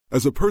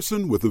As a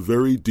person with a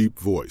very deep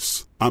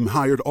voice, I'm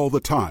hired all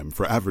the time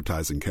for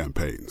advertising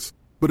campaigns.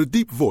 But a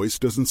deep voice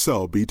doesn't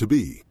sell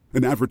B2B,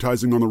 and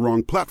advertising on the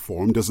wrong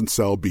platform doesn't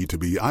sell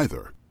B2B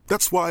either.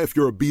 That's why if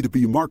you're a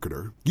B2B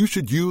marketer, you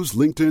should use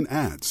LinkedIn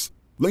ads.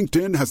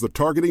 LinkedIn has the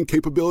targeting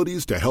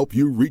capabilities to help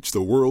you reach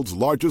the world's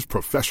largest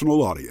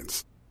professional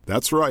audience.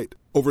 That's right,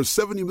 over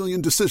 70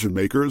 million decision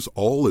makers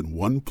all in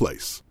one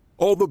place.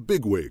 All the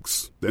big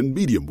wigs, then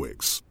medium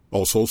wigs,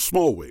 also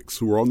small wigs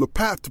who are on the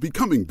path to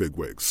becoming big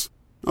wigs.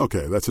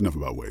 Okay, that's enough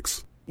about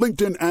wigs.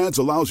 LinkedIn ads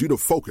allows you to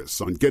focus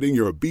on getting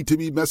your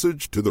B2B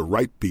message to the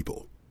right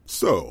people.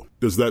 So,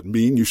 does that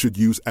mean you should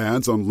use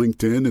ads on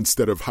LinkedIn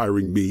instead of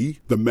hiring me,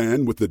 the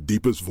man with the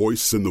deepest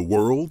voice in the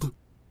world?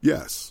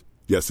 Yes.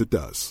 Yes, it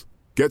does.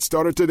 Get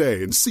started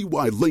today and see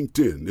why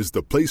LinkedIn is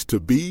the place to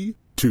be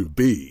to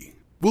be.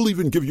 We'll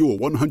even give you a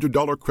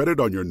 $100 credit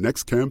on your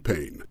next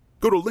campaign.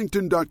 Go to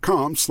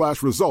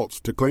linkedin.com/results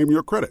to claim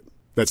your credit.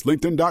 That's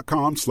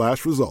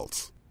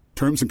linkedin.com/results.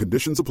 Terms and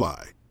conditions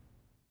apply.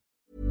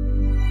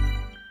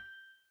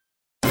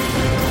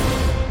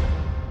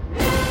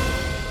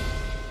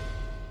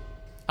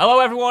 Hello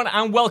everyone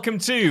and welcome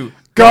to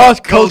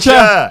God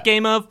Culture!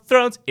 Game of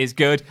Thrones is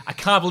good. I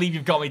can't believe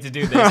you've got me to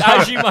do this.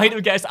 As you might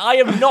have guessed, I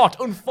am not,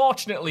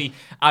 unfortunately,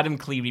 Adam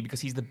Cleary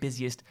because he's the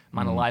busiest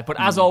man alive. But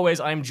as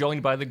always, I am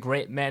joined by the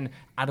great men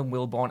Adam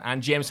Wilborn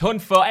and James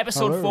Hunt for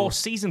episode 4,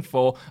 season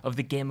 4 of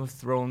the Game of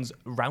Thrones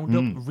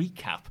Roundup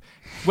recap.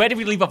 Where did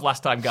we leave off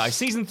last time, guys?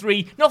 Season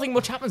 3, nothing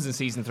much happens in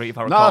season 3, if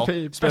I recall.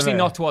 Especially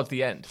not towards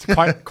the end. It's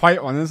quite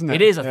quiet one, isn't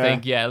it? It is, I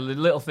think, yeah. A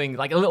little thing,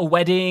 like a little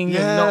wedding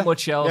and not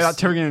much else. Yeah, that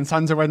Tyrion and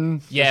Sansa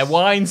wedding. Yeah,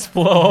 wines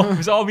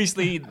flow. Because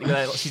obviously,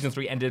 season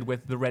 3 ended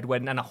with the Red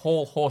Wedding and a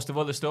whole host of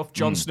other stuff.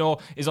 Jon Snow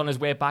is on his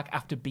way back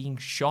after being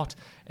shot.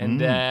 And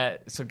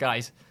so,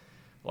 guys,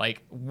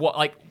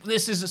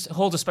 this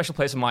holds a special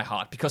place in my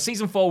heart because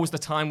season 4 was the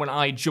time when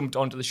I jumped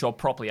onto the show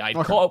properly. I'd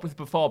caught up with it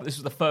before, but this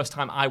was the first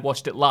time I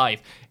watched it live.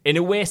 And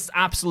it wastes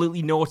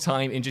absolutely no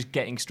time in just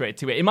getting straight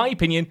to it. In my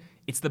opinion,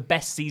 it's the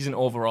best season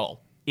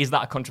overall. Is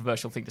that a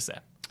controversial thing to say?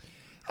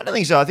 I don't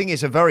think so. I think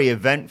it's a very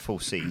eventful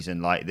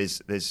season. Like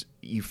there's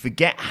you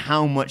forget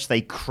how much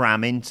they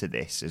cram into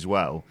this as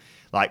well.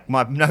 Like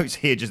my notes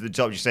here, just at the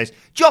top, just says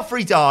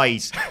Joffrey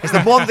dies. It's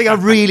the one thing I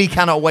really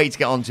cannot wait to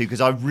get onto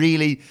because I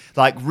really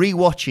like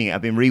rewatching it.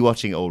 I've been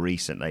rewatching it all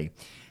recently,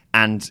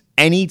 and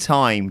any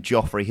time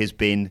Joffrey has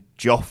been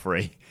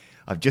Joffrey,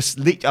 I've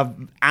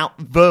out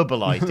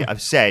verbalized it.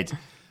 I've said,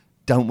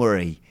 "Don't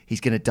worry,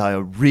 he's going to die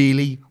a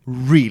really,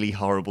 really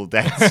horrible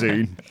death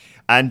soon."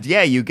 And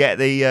yeah, you get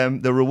the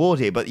reward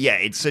here. But yeah,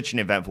 it's such an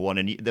eventful one.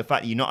 And the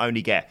fact that you not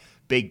only get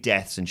big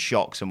deaths and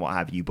shocks and what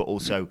have you, but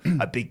also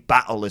a big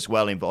battle as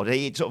well involved.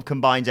 It sort of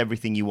combines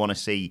everything you want to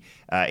see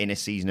in a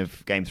season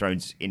of Game of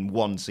Thrones in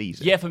one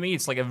season. Yeah, for me,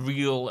 it's like a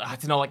real,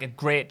 like a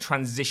great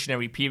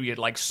transitionary period.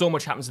 Like so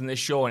much happens in this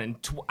show, and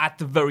at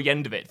the very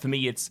end of it, for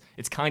me, it's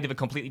kind of a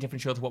completely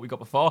different show to what we got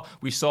before.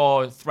 We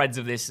saw threads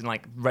of this in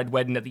like Red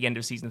Wedding at the end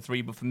of season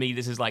 3, but for me,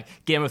 this is like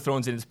Game of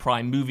Thrones in its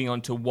prime, moving on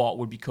to what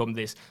would become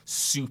this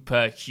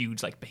super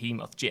huge like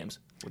behemoth. James,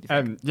 what do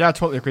you think? Yeah, I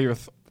totally agree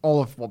with all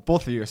of what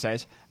both of you have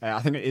said. I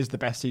think it is the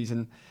best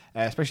season,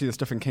 especially the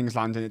stuff in King's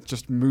Landing. It's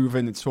just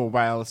moving. It's so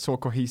well. It's so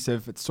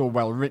cohesive. It's so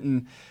well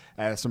written.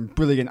 Some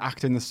brilliant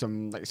acting. There's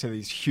some, like I say,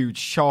 these huge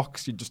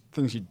shocks.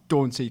 Things you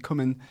don't see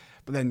coming.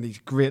 But then these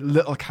great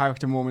little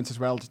character moments as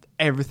well. Just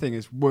everything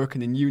is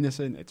working in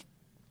unison. It's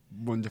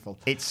wonderful.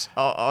 It's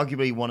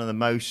arguably one of the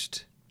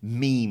most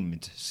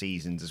memed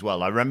seasons as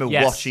well. I remember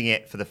watching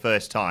it for the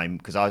first time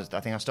because I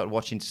think I started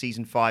watching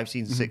season 5,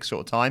 season 6 sort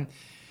of time.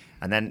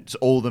 And then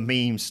all the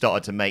memes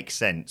started to make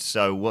sense.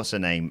 So what's her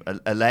name?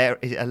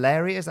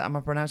 Ilaria? Am I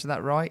pronouncing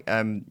that right?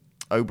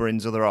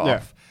 Oberyn's other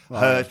half. Yeah.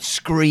 Her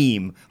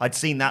scream. I'd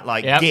seen that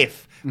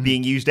GIF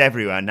being used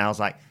everywhere. And now I was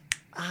like,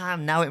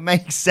 now it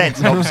makes sense.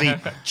 And obviously,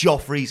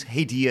 Joffrey's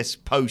hideous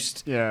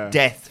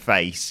post-death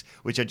face,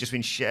 which I'd just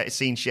been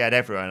seen shared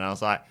everywhere. And I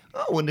was like,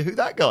 I wonder who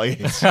that guy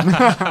is.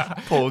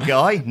 Poor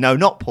guy. No,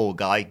 not poor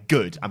guy.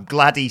 Good. I'm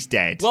glad he's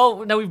dead.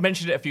 Well, now we've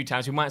mentioned it a few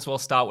times. We might as well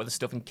start with the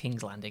stuff in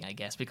King's Landing, I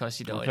guess,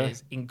 because, it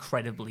is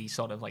incredibly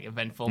sort of like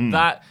eventful.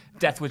 That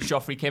death with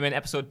Joffrey came in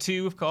episode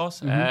 2, of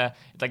course. Like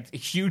a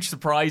huge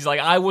surprise. Like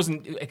I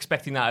wasn't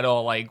expecting that at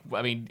all. Like,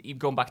 I mean,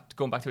 going back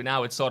to it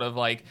now, it's sort of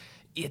like,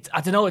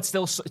 I don't know. It's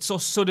so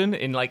sudden,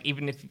 and like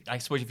even if I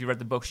suppose if you read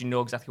the books, you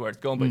know exactly where it's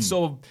going. But it's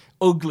so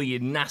ugly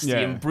and nasty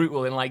and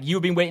brutal, and like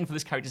you've been waiting for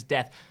this character's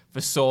death for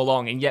so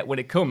long, and yet when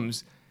it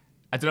comes,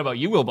 I don't know about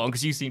you, Wilborn,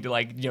 because you seem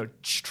to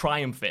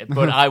triumph it.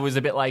 But I was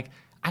a bit like,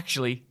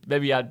 actually,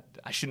 maybe I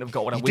shouldn't have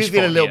got what I wished for. You do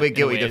feel a little bit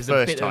guilty the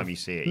first time you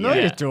see it. No,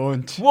 you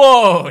don't.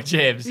 Whoa,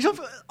 James!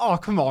 Oh,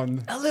 come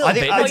on! A little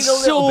bit.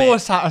 It's so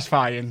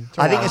satisfying.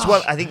 I think as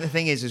well. I think the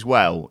thing is as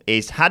well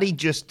is had he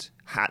just.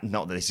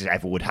 Not that this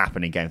ever would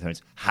happen in Game of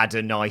Thrones, had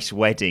a nice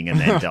wedding and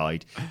then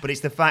died. But it's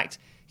the fact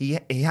he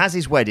has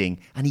his wedding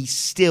and he's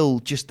still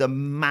just a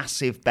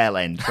massive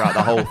bellend throughout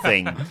the whole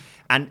thing.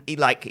 And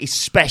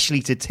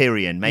especially to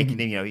Tyrion, making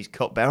him, his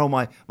cup bare. Oh,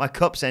 my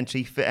cup's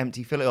empty,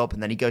 fill it up.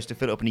 And then he goes to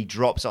fill it up and he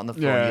drops it on the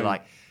floor. And you're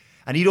like,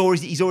 And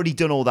he's already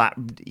done all that.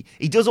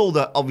 He does all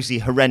the obviously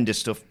horrendous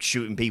stuff,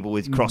 shooting people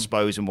with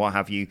crossbows and what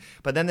have you.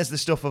 But then there's the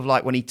stuff of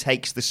like when he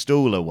takes the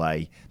stool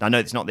away. I know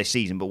it's not this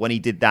season, but when he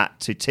did that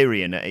to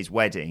Tyrion at his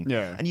wedding,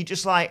 and you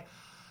just like,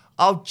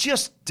 oh,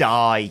 just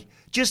die.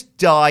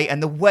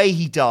 And the way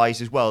he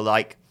dies as well,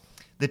 like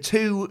the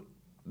two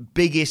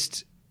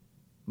biggest,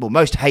 well,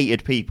 most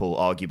hated people,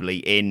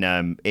 arguably,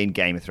 in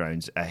Game of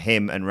Thrones are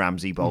him and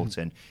Ramsay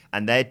Bolton.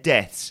 And their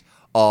deaths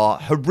are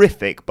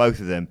horrific, both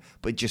of them,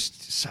 but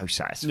just so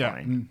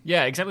satisfying.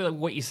 Yeah, exactly like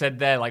what you said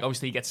there. Like,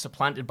 obviously, he gets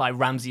supplanted by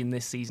Ramsay in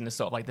this season as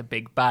sort of like the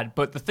big bad.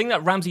 But the thing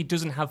that Ramsay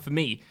doesn't have for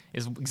me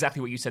is exactly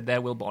what you said there,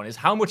 Wilborn, is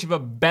how much of a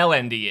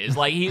bellend he is.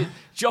 Like,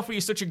 Joffrey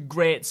is such a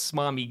great,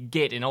 smarmy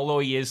git, and although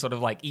he is sort of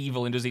like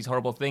evil and does these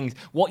horrible things,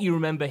 what you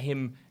remember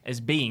him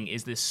as being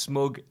is this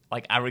smug,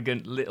 like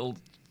arrogant little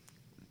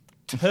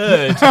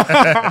turd.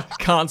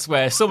 Can't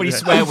swear. So many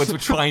swear words were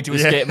trying to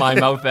escape my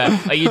mouth there.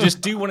 Like, you just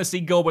do want to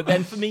see go, but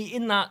then for me,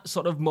 in that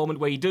sort of moment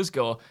where he does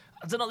go,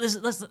 I don't know,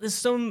 there's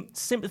some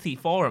sympathy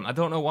for him. I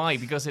don't know why,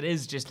 because it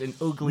is just an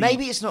ugly,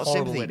 maybe it's not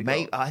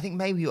sympathy. I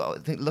think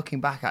looking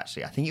back,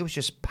 actually, I think it was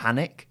just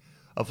panic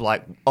of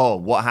like, oh,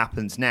 what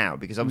happens now?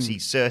 Because obviously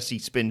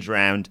Cersei spins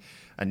around.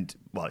 And,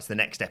 well, it's the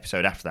next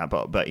episode after that,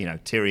 but you know,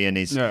 Tyrion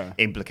is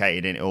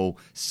implicated in it all.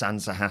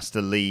 Sansa has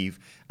to leave.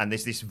 And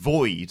there's this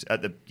void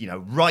at the, you know,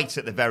 right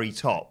at the very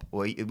top,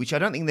 which I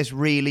don't think there's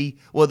really...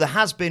 Well, there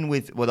has been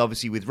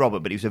obviously with Robert,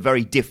 but it was a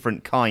very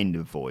different kind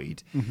of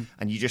void. Mm-hmm.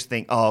 And you just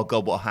think, oh,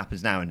 God, what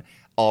happens now? And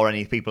are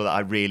any people that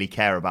I really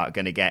care about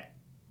going to get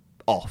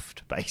offed,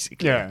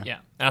 basically? Yeah.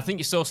 And I think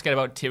you're so scared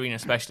about Tyrion,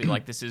 especially.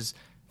 Like, this is...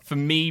 For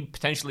me,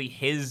 potentially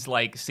his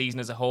like season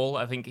as a whole,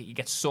 I think he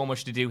gets so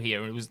much to do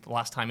here. It was the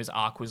last time his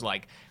arc was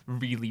like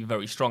really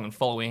very strong, and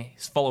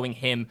following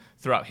him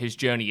throughout his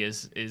journey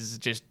is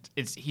just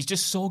he's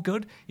just so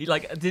good. He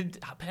like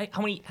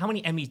how many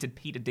Emmys did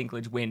Peter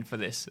Dinklage win for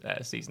this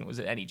season? Was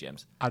it any,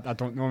 James? I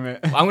don't know, mate.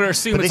 I'm going to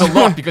assume it's a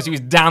lot because he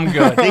was damn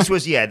good. This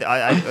was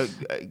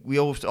we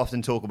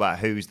often talk about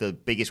who's the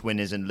biggest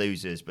winners and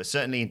losers, but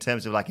certainly in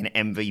terms of like an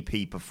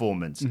MVP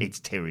performance, it's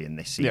Tyrion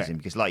this season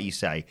because, like you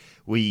say,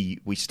 we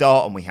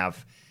start and we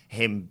have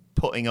him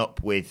putting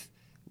up with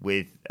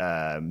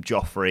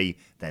Joffrey,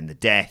 then the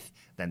death,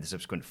 then the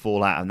subsequent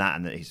fallout on that,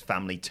 and that his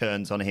family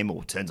turns on him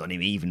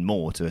even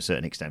more to a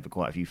certain extent for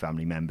quite a few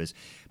family members.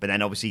 But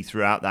then obviously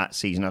throughout that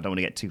season, I don't want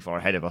to get too far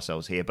ahead of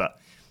ourselves here, but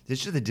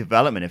there's just the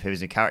development of him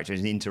as a character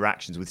and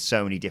interactions with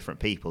so many different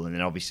people, and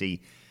then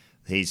obviously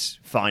his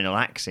final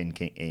acts in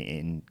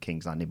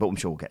King's Landing, but I'm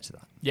sure we'll get to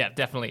that. Yeah,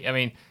 definitely. I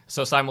mean,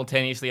 so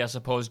simultaneously, I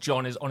suppose,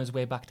 Jon is on his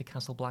way back to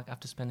Castle Black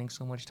after spending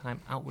so much time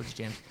outwards,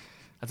 James.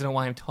 I don't know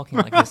why I'm talking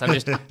like this. I'm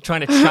just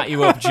trying to chat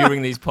you up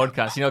during these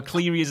podcasts. You know,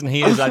 Cleary isn't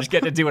here, so I just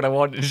get to do what I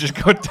want and just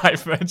go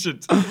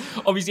divergent.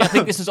 Obviously, I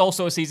think this is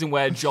also a season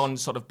where Jon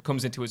sort of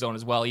comes into his own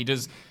as well. He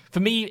does, for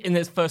me, in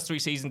his first 3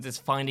 seasons, it's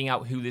finding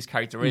out who this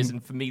character is.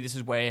 And for me, this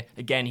is where,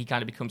 again, he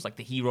kind of becomes like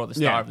the hero, the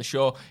star of the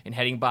show, and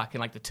heading back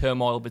and like the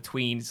turmoil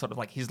between sort of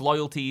like his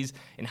loyalties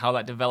and how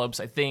that develops.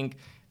 I think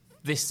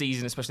this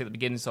season, especially at the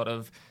beginning, sort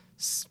of,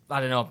 I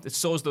don't know, it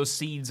sows those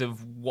seeds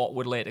of what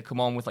would later come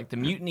on with like the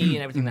mutiny and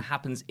everything that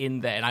happens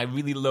in there. And I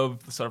really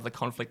love the sort of the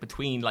conflict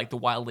between like the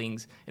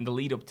wildlings in the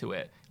lead up to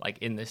it, like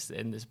in this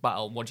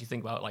battle. What do you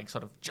think about like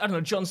sort of, I don't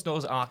know, Jon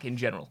Snow's arc in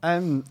general?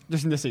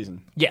 Just in this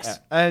season? Yes.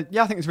 I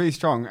think it's really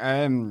strong.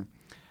 I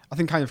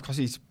think kind of because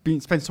he's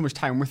spent so much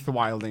time with the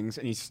wildlings,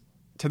 and he's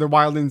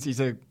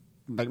a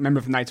like member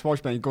of the Night's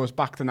Watch, but then he goes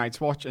back to the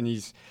Night's Watch and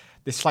he's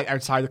this slight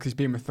outsider because he's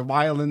been with the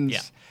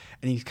wildlings,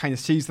 and he kind of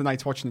sees the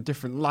Night's Watch in a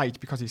different light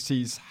because he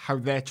sees how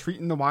they're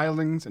treating the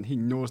wildlings, and he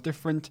knows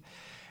different.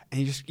 And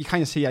you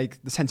kind of see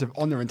like the sense of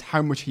honor and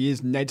how much he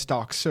is Ned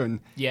Stark's son,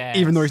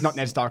 even though he's not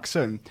Ned Stark's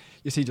son.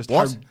 You see just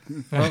how you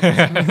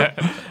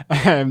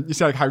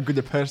see like how good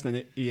a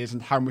person he is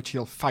and how much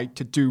he'll fight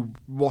to do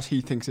what he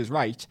thinks is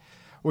right,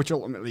 which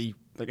ultimately,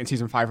 like in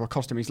season 5, will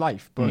cost him his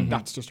life. But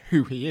that's just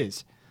who he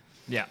is.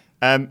 Yeah.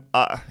 I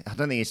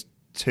don't think it's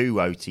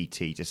too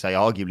OTT to say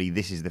arguably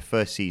this is the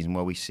first season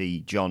where we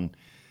see Jon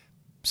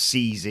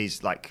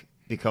seizes like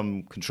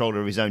become controller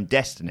of his own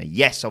destiny.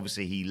 Yes,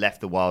 obviously he left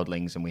the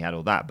wildlings and we had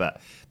all that,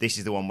 but this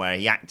is the one where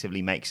he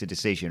actively makes a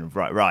decision of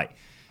right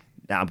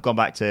now I've gone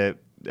back to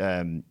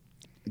the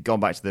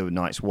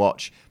Night's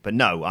Watch, but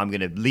no, I'm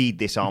going to lead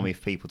this army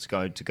of people to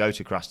go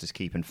to Craster's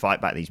Keep and fight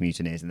back these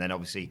mutineers. And then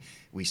obviously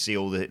we see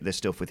all the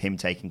stuff with him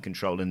taking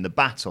control in the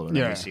battle, and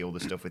then we see all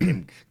the stuff with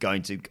him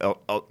going to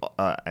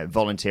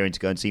volunteering to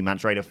go and see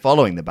Mance Rayder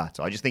following the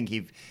battle. I just think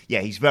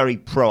he's very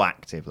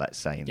proactive, let's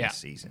say, in this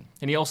season.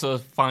 And he also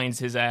finds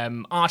his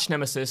arch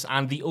nemesis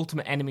and the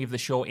ultimate enemy of the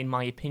show, in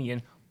my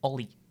opinion,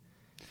 Ollie.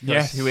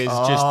 Yes, who is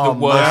just the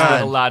worst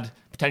little lad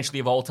potentially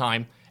of all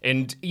time.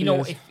 And you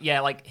know,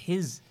 like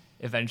his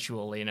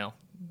eventual, you know,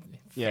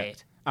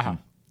 fate.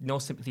 No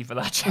sympathy for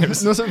that,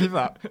 James. No sympathy for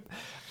that.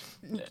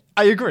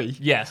 I agree.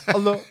 Yes.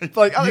 Although,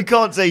 like, you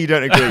can't say you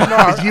don't agree.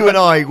 Because you and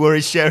I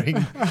were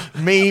sharing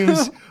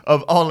memes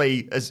of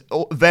Ollie as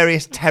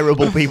various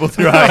terrible people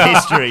throughout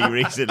history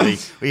recently.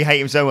 We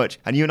hate him so much.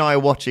 And you and I are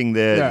watching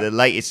the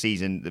latest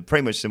season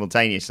pretty much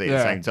simultaneously at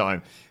the same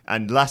time.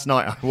 And last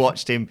night I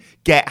watched him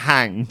get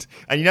hanged.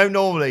 And you know,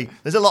 normally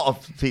there's a lot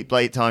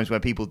of times where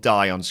people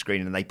die on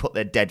screen and they put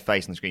their dead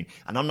face on the screen.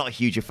 And I'm not a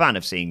huge fan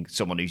of seeing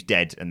someone who's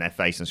dead and their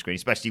face on screen,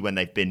 especially when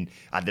they've been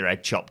had their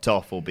head chopped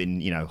off or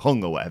been,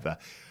 hung or whatever.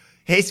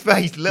 His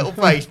little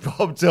face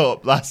popped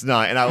up last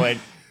night, and I went,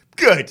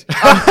 "Good,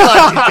 I'm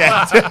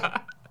glad you're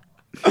dead."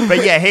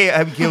 But yeah,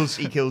 here he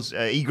kills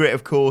Ygritte,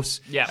 of course.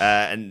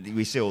 Yeah, and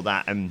we see all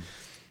that. And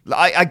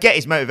I get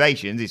his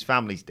motivations. His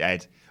family's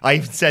dead. I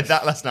even said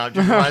that last night.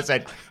 Just when I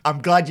said,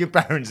 "I'm glad your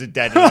parents are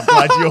dead, and I'm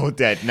glad you're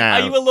dead now."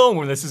 Are you alone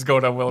when this is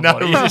going on, Will? No,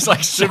 you're just like,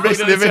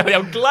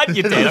 I'm glad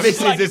you're dead.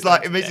 Mrs.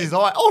 is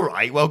like, all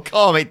right, well,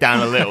 calm it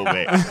down a little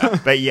bit.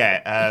 But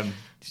yeah.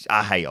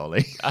 I hate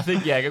Ollie. I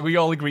think, we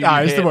all agree.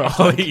 He's the worst.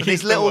 Ollie.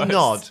 His little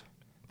nod.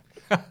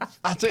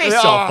 Piss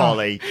off,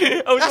 Ollie.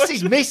 That's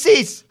his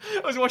missus.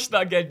 I was watching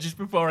that again just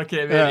before I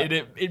came in, and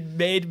it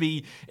made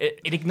me. It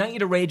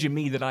ignited a rage in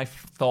me that I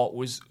thought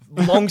was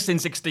long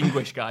since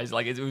extinguished, guys.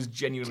 Like, it was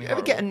genuinely. Do you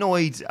ever get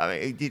annoyed?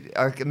 I mean,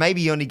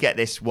 maybe you only get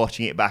this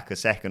watching it back a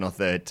second or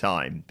third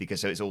time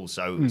because it's all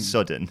so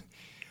sudden.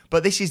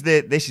 But this is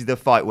the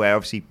fight where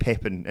obviously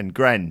Pip and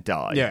Gren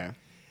die. Yeah.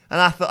 And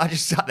I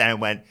just sat there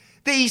and went,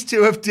 these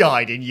two have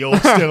died and you're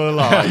still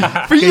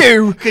alive. For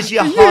you. Because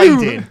you're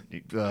hiding.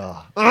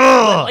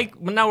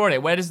 Like, now we're on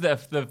it. Where does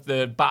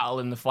the battle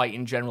and the fight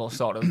in general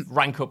sort of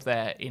rank up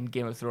there in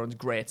Game of Thrones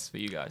greats for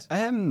you guys?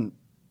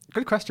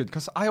 Good question,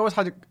 because I always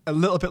had it a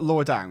little bit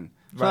lower down.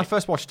 When I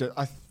first watched it,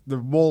 the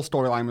Wall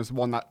storyline was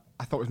one that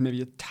I thought was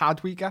maybe a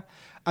tad weaker.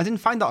 I didn't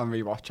find that on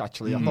rewatch,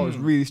 actually. I thought it was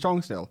really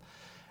strong still.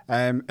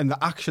 And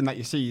the action that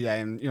you see,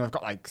 I've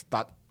got like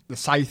that. The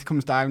scythe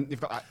comes down.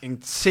 You've got that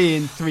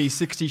insane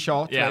 360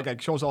 shot. Yeah.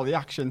 Like shows all the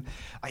action.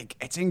 Like,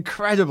 it's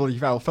incredibly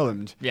well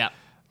filmed. Yeah.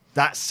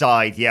 That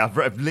side, I've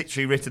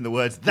literally written the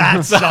words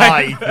 "that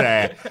side"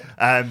 there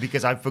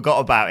because I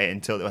forgot about it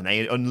until when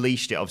they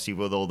unleashed it. Obviously,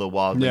 with all the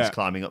wildlings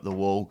climbing up the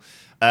wall.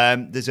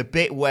 There's a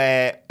bit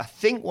where I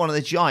think one of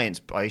the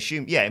giants, I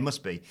assume, it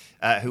must be,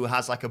 who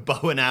has like a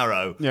bow and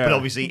arrow, but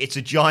obviously it's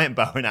a giant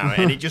bow and arrow,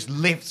 and it just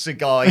lifts a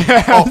guy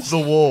off the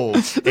wall.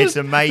 It's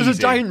amazing. There's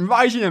a giant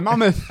riding a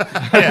mammoth.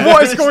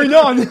 What is going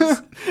on?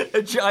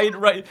 A giant,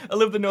 I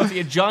love the note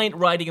here, a giant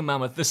riding a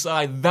mammoth, the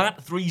side,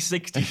 that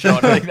 360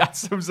 shot, I think that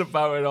sums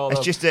about it all. It's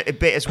just a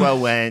bit as well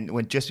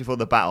when just before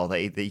the battle,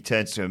 he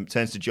turns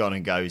to Jon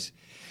and goes,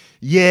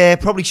 "Yeah,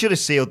 probably should have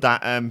sealed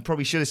that.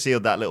 Probably should have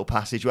sealed that little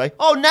passageway."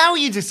 Oh, now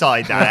you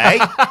decide that,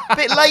 eh? A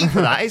bit late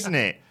for that, isn't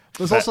it?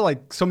 There's also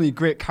like so many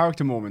great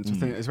character moments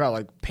within it as well,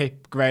 like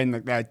Pip, Gren,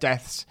 like their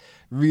deaths,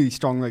 really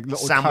strong. Like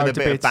little Sam with a bit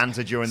bits. of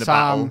banter during the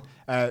battle.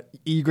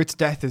 Ygritte's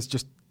death is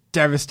just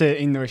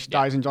devastating. Where she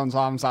dies in Jon's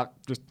arms, that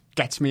just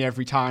gets me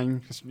every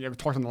time. We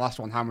talked on the last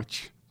one how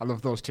much I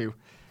love those two.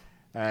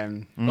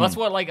 Well, that's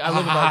what I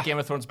love about Game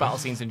of Thrones battle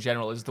scenes in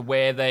general is the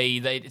way they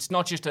it's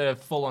not just a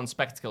full-on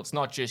spectacle. It's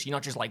not just you're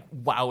not just like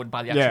wowed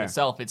by the action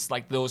itself. It's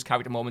like those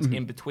character moments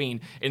in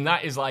between, and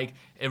that is like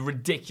a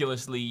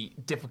ridiculously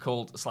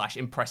difficult /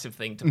 impressive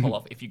thing to pull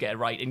off if you get it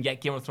right. And yet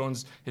Game of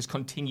Thrones has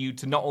continued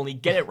to not only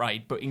get it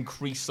right but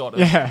increase sort of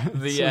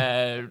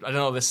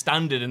the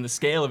standard and the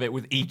scale of it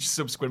with each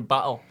subsequent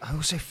battle. I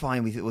also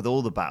find with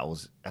all the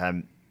battles.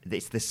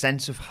 It's the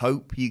sense of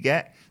hope you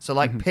get. So,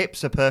 like,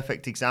 Pip's a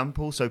perfect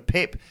example. So,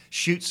 Pip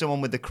shoots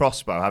someone with the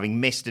crossbow, having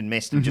missed and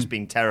just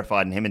being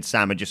terrified, and him and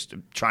Sam are just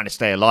trying to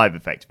stay alive,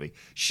 effectively.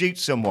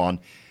 Shoots someone,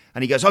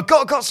 and he goes, "I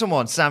got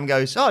someone." Sam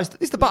goes, "Oh, is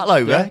the battle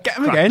over?" Yeah, get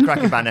him again.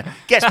 Cracking banner.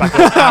 Gets back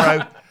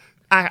up,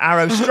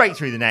 arrow straight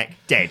through the neck,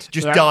 dead.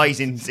 Just dies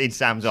in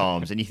Sam's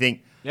arms. And you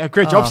think, yeah,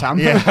 great job, Sam.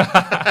 Yeah.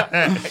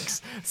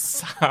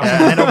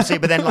 And then obviously,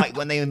 but then like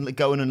when they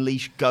go and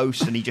unleash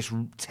Ghost and he just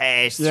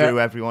tears through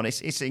everyone,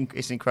 it's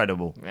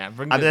incredible. Yeah,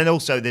 and then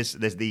also there's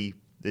the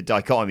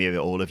dichotomy of it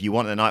all. If you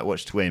want the Night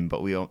Watch to win,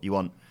 but you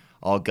want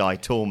our guy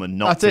Tormund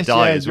not to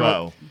die as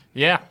well.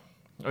 Yeah.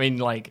 I mean,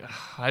 like,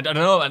 I don't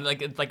know, and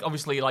like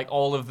obviously, like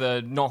all of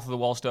the North of the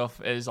Wall stuff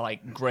is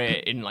like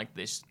great in like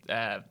this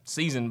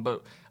season,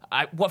 but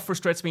what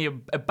frustrates me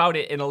about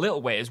it in a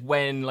little way is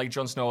when like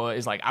Jon Snow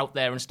is like out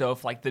there and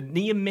stuff, like the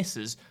near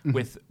misses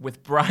with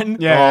Bran.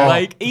 Yeah.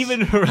 Like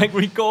even like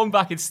when going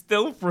back, it's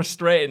still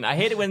frustrating. I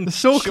hate it when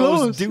shows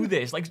close. do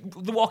this. Like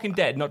The Walking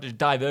Dead, not to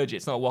diverge,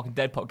 it's not a Walking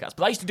Dead podcast,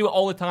 but I used to do it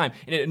all the time,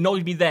 and it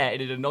annoys me there,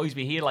 and it annoys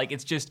me here. Like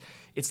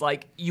it's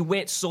like you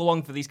wait so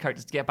long for these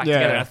characters to get back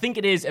together. And I think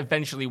it is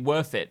eventually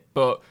worth it,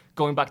 but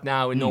going back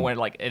now and knowing where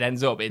like it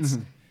ends up, it's.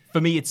 For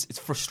me, it's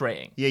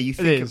frustrating. Yeah, you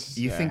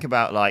think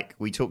about like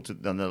we talked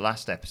on the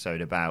last episode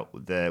about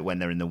when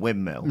they're in the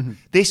windmill.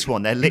 This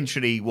one, they're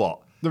literally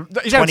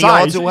 20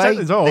 yards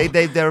away.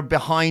 They're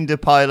behind a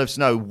pile of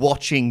snow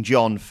watching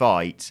Jon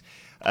fight.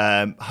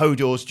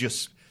 Hodor's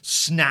just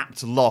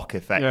snapped lock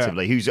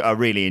effectively. I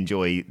really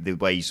enjoy the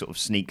way he sort of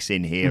sneaks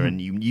in here, and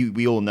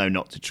we all know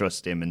not to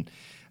trust him. And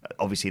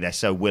obviously they're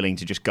so willing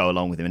to just go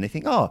along with him, and they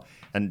think,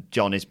 and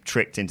Jon is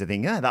tricked into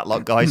thinking, that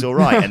lot guy's all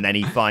right, and then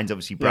he finds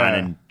obviously Bran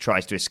and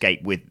tries to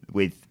escape with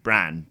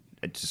Bran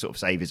to sort of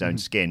save his own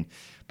skin.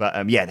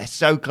 But they're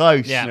so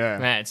close. Yeah,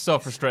 man, it's so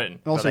frustrating.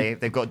 Also,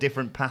 they've got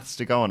different paths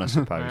to go on, I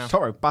suppose.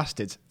 Talk about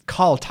bastards.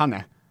 Carl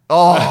Tanner.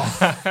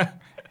 Oh,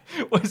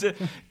 What is it?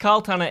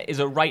 Carl Tanner is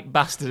a right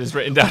bastard, is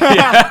written down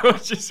here.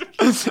 Which is...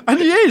 And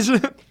he is.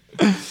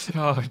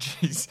 Oh,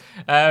 jeez.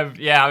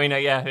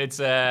 It's,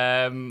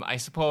 I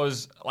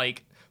suppose,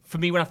 like, for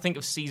me, when I think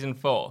of season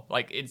 4,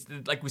 like, it's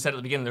like we said at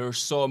the beginning, there was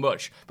so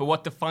much. But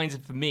what defines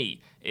it for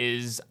me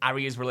is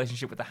Arya's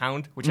relationship with the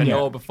Hound, which I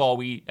know before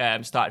we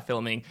started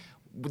filming,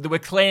 there were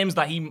claims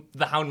that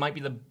the Hound might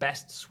be the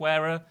best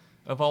swearer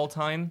of all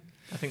time.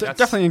 I think that's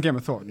Definitely in Game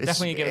of Thrones.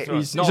 definitely in Game of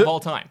Thrones. Not of all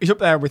time. He's up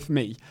there with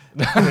me.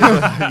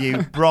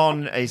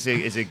 Bronn is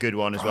a good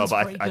one as well,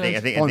 Bronn's but I very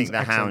think Bronn's the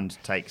excellent. Hound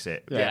takes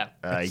it. Yeah.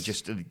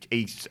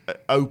 He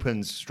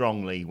opens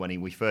strongly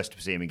when we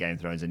first see him in Game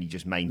of Thrones, and he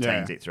just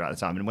maintains it throughout the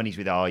time. And when he's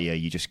with Arya,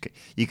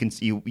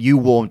 you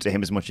warm to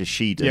him as much as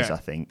she does. Yeah. I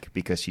think,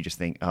 because you just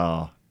think,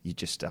 you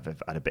just have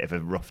had a bit of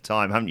a rough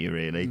time, haven't you?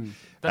 Really.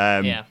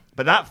 Yeah.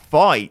 But that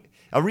fight.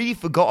 I really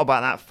forgot about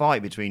that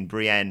fight between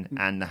Brienne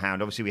and the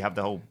Hound. Obviously, we have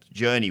the whole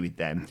journey with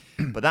them.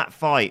 But that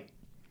fight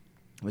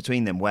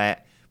between them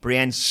where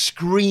Brienne's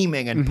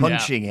screaming and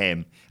punching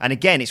him. And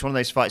again, it's one of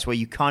those fights where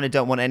you kind of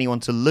don't want anyone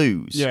to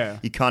lose. Yeah.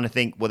 You kind of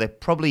think, well, they're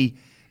probably,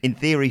 in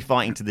theory,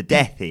 fighting to the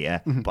death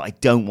here, but I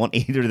don't want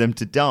either of them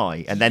to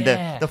die. And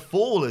then the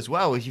fall as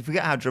well. You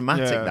forget how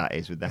dramatic that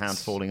is with the Hound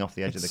falling off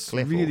the edge of the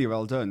cliff. It's really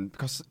well done,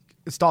 because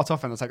it starts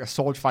off and it's like a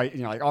sword fight,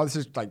 and you're like,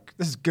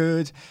 this is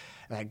good.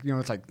 Like,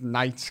 it's like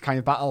knight kind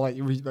of battle like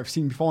we've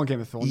seen before in Game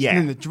of Thrones. Yeah. And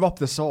then they drop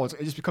the swords.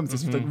 It just becomes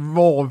this like,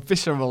 raw,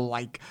 visceral,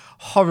 like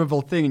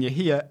horrible thing, and you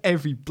hear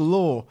every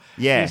blow.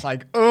 Yeah. And it's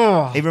like,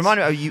 oh. It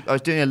reminded me, I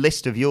was doing a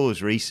list of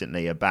yours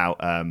recently about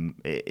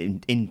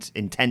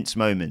intense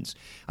moments,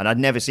 and I'd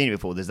never seen it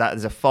before. There's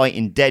a fight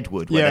in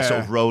Deadwood where they're sort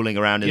of rolling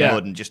around in the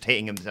mud and just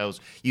hitting themselves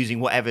using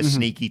whatever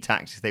sneaky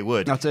tactics they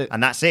would. That's it.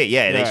 And that's it,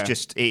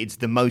 it's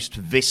the most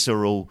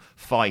visceral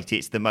fight.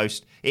 It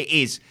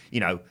is,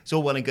 it's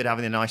all well and good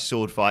having the nice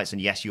sword fights,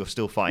 and yes, you're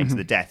still fighting to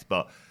the death,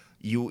 but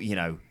you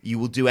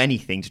will do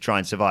anything to try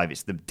and survive.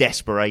 It's the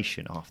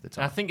desperation half the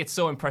time. I think it's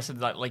so impressive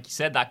that, like you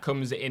said, that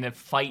comes in a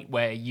fight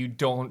where you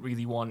don't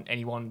really want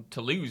anyone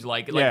to lose.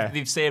 Like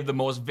they've saved the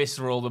most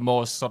visceral, the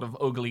most sort of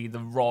ugly, the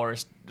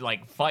rawest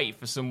like fight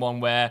for someone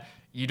where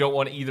you don't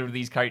want either of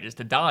these characters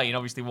to die, and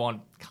obviously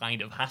one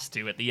kind of has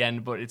to at the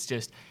end. But it's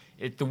just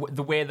the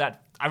way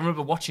that I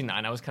remember watching that,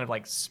 and I was kind of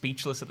like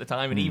speechless at the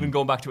time, and even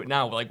going back to it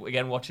now, like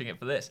again watching it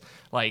for this,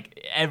 like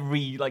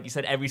you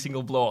said, every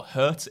single blow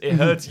hurts. It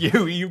hurts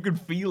you. You can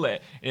feel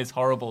it, and it's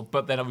horrible.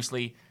 But then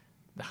obviously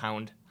the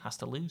Hound has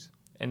to lose,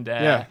 and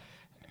I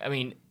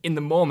mean, in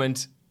the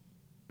moment,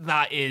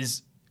 that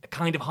is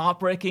kind of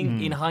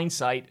heartbreaking. In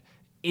hindsight,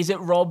 is it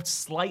robbed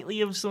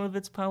slightly of some of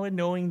its power,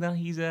 knowing that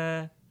he's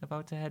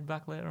about to head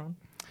back later on?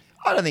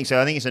 I don't think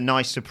so. I think it's a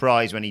nice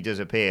surprise when he does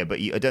appear, but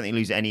I don't think you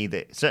lose any of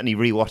the... Certainly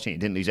rewatching it,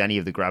 didn't lose any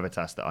of the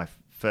gravitas that I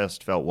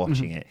first felt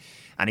watching it.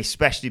 And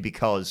especially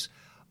because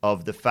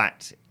of the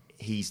fact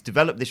he's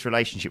developed this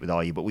relationship with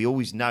Arya, but we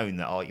always known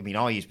that...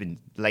 Arya's been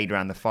laid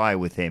around the fire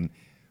with him,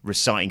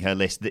 reciting her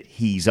list that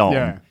he's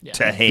on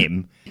to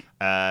him.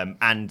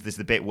 And there's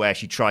the bit where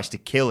she tries to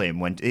kill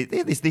him when...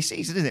 This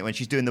season, isn't it? When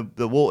she's doing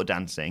the water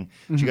dancing,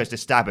 she goes to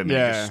stab him and he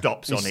just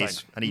stops on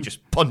his... And he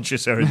just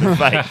punches her in the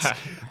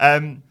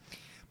face.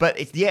 But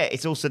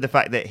it's also the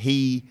fact that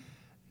he's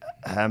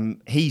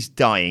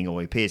dying, or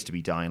he appears to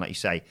be dying, like you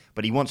say,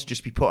 but he wants to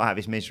just be put out of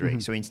his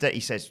misery. So instead he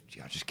says,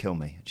 just kill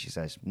me. And she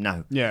says,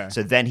 no. Yeah.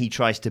 So then he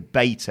tries to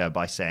bait her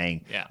by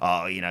saying,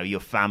 your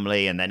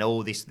family, and then,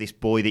 this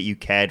boy that you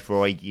cared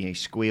for, he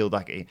squealed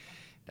like...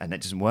 And it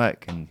doesn't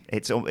work. And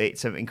it's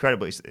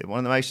incredible. It's one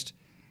of the most...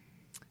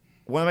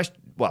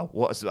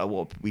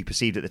 what we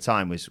perceived at the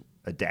time was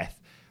a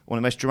death. One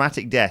of the most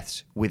dramatic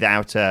deaths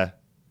without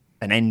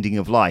an ending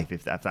of life,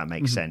 if that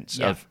makes sense.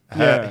 Yeah. Of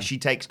her, she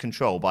takes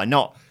control by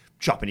not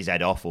chopping his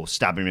head off or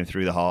stabbing him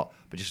through the heart,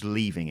 but just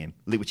leaving him,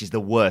 which is the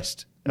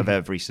worst of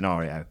every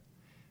scenario.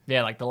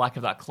 Yeah, like the lack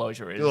of that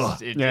closure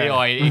is it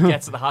Yeah.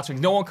 gets at the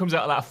heartstrings. No one comes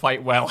out of that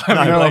fight well.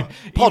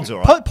 Pod's all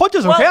right. Pod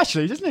does okay,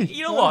 actually, doesn't he?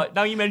 You know what?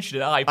 Now you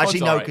mentioned it, Pod's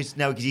Actually, no, all right.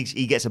 because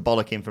he gets a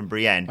bollocking from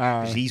Brienne.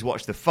 Because he's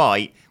watched the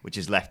fight, which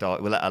has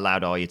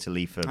allowed Arya to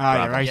leave for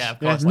Bran. Right. Yeah, of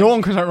course, no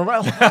one comes out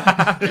well.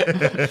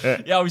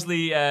 Yeah,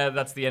 obviously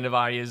that's the end of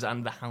Arya's,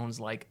 and the Hound's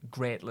like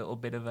great little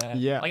bit of a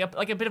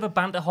like a bit of a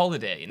banter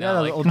holiday, Yeah,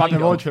 like, a little banter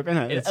kind road of. trip,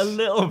 innit? A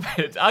little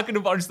bit. I could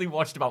have honestly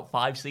watched about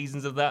 5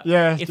 seasons of that.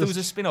 Yeah, if there was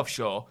a spin-off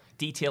show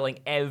detailing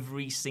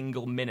every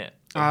single minute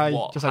of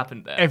what just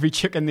happened like there. every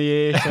chick in the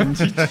ear. And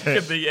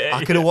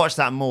I could have watched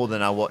that more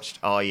than I watched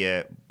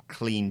Arya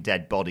clean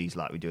dead bodies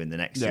like we do in the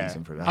next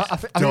season. For I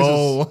think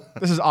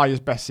this is Arya's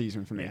best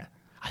season for me. Yeah.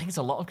 I think it's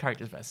a lot of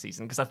characters' best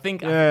season because I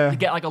think they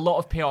get like a lot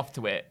of payoff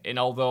to it. And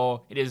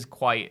although it is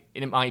quite,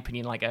 in my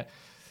opinion, like a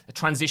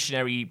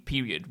transitionary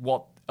period,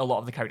 what a lot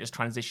of the characters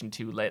transition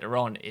to later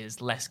on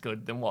is less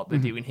good than what they're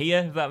doing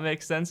here, if that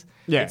makes sense.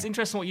 Yeah. It's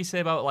interesting what you say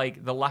about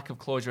like the lack of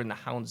closure in the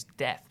Hound's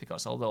death,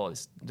 because although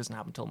this doesn't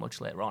happen until much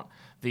later on,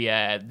 the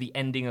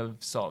ending of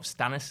sort of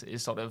Stannis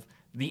is sort of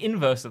the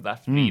inverse of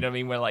that for me. You know what I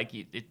mean? Where like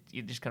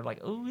you're just kind of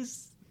like, oh,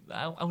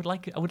 I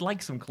would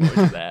like some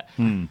closure there.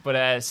 But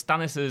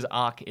Stannis'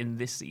 arc in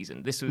this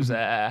season, this was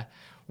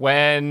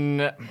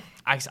when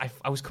I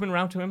was coming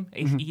around to him.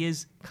 He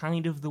is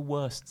kind of the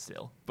worst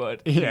still,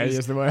 but He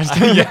is the worst.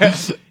 yeah.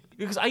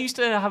 Because I used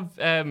to have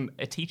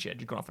a teacher,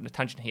 just going off on a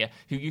tangent here,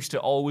 who used to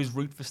always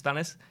root for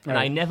Stannis, and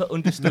I never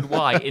understood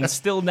why, and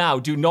still now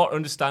do not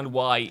understand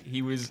why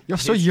he was You're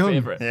his so young.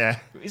 favorite. Yeah.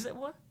 Is it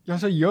what? You're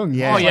so young.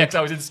 Yeah. Oh yeah, because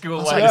I was in school.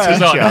 I Like, was like, this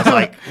was teacher, I on. was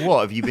like,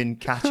 what, have you been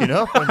catching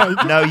up?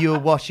 No, you were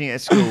watching it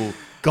at school.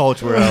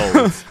 God, we're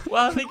old.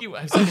 Well, I think I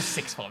was like a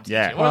sixth form teacher.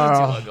 Yeah. It wasn't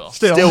too long ago.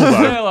 Still. Still though.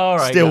 Still all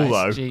right, Still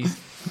guys. though. Jeez.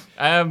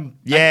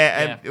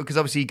 Yeah, because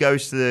obviously he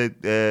goes to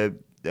the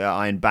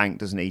Iron Bank,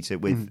 doesn't he, to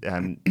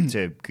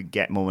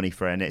get more money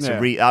for it. And it's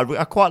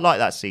I quite like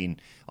that scene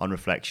on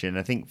reflection.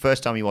 I think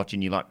first time you're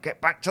watching, you're like, get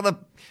back to the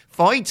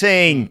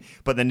fighting.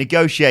 But the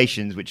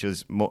negotiations, which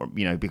was more,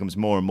 becomes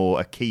more and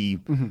more a key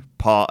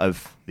part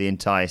of the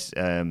entire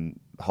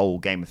whole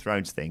Game of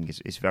Thrones thing,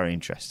 is very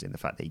interesting. The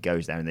fact that he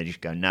goes there and they just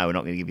go, no, we're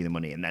not going to give you the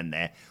money, and then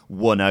they're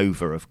won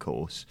over, of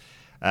course.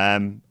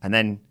 And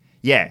then.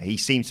 Yeah, he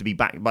seems to be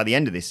back by the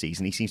end of this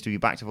season. He seems to be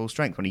back to full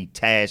strength when he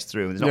tears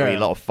through. And there's not really a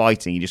lot of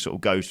fighting. He just sort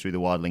of goes through the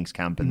Wildlings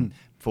camp and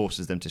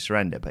forces them to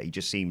surrender. But he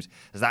just seems,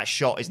 there's that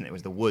shot, isn't it? It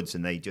was the woods,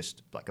 and they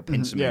just like a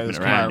pincer movement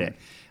around it,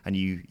 and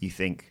you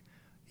think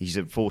he's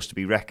a force to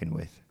be reckoned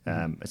with.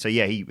 So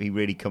yeah, he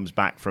really comes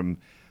back from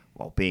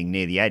being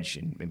near the edge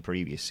in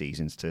previous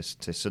seasons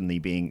to suddenly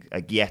being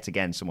yet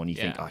again someone you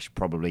think I should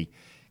probably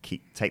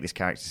take this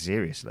character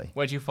seriously.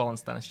 Where do you fall on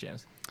Stannis,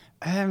 James?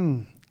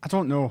 I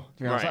don't know.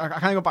 To be honest. Right. I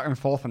kind of go back and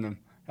forth on them.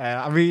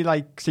 I really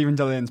like Stephen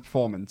Dillion's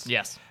performance.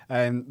 Yes.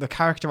 The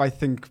character, I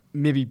think,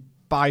 maybe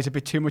buys a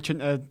bit too much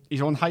into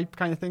his own hype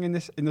kind of thing in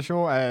the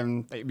show.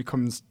 It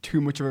becomes too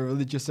much of a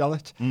religious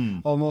zealot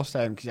almost.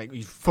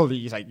 Because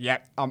he's like, yeah,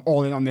 I'm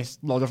all in on this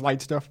Lord of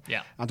Light stuff.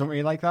 Yeah. I don't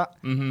really like that.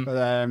 But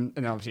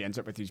and obviously ends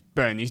up with his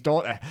burning his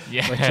daughter.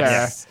 Yes. Which,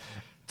 Yes.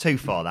 Too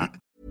far that.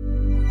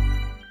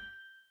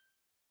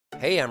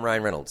 Hey, I'm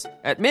Ryan Reynolds.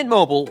 At Mint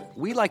Mobile,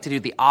 we like to do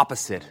the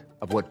opposite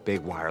of what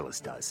Big Wireless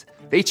does.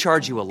 They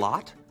charge you a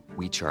lot,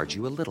 we charge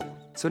you a little.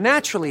 So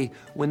naturally,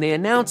 when they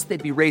announced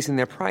they'd be raising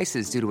their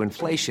prices due to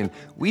inflation,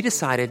 we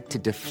decided to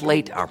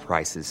deflate our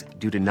prices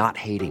due to not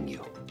hating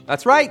you.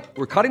 That's right.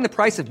 We're cutting the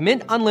price of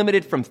Mint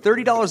Unlimited from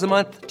 $30 a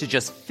month to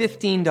just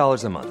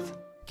 $15 a month.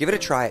 Give it a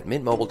try at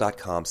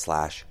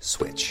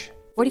mintmobile.com/switch.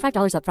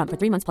 $45 up front for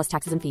 3 months plus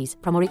taxes and fees.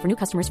 Promo rate for new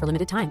customers for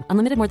limited time.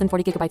 Unlimited more than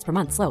 40 gigabytes per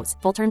month slows.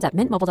 Full terms at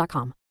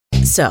mintmobile.com.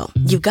 So,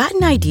 you've got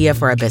an idea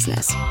for a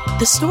business.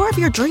 The store of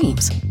your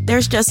dreams.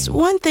 There's just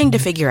one thing to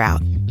figure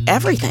out.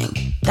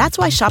 Everything. That's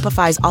why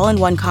Shopify's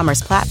all-in-one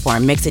commerce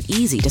platform makes it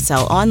easy to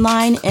sell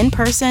online, in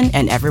person,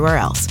 and everywhere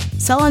else.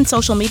 Sell on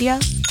social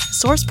media,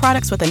 source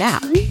products with an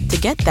app to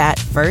get that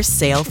first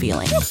sale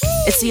feeling.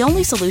 It's the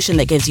only solution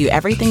that gives you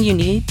everything you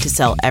need to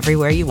sell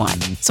everywhere you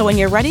want. So when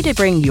you're ready to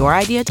bring your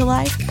idea to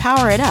life,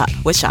 power it up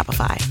with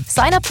Shopify.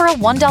 Sign up for a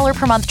 $1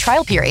 per month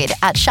trial period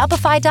at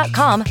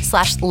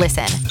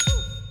shopify.com/listen.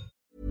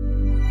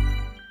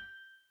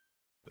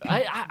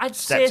 I'd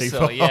Step say too so.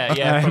 far.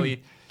 Yeah,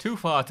 probably too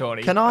far,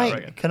 Tony. Can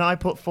reckon. I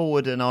put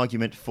forward an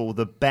argument for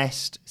the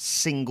best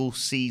single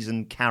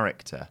season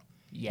character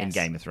in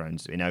Game of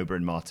Thrones in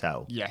Oberyn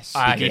Martell? Yes.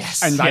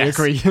 Yes. And I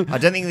agree. I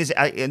don't think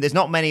there's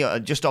not many,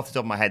 just off the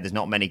top of my head, there's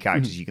not many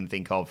characters you can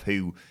think of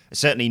who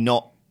certainly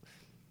not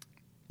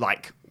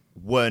like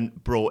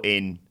weren't brought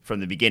in from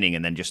the beginning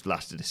and then just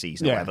lasted a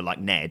season or whatever, like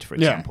Ned, for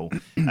example.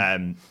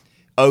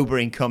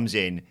 Oberyn comes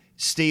in,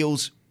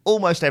 steals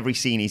almost every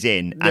scene he's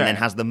in, and then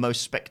has the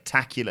most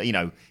spectacular,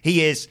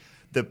 he is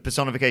the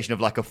personification of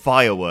like a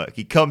firework.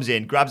 He comes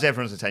in, grabs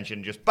everyone's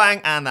attention, just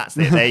bang, and that's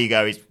it. There you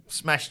go. He's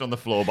smashed on the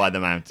floor by the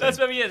mountain. That's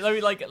maybe it. I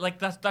mean, like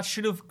that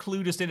should have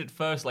clued us in at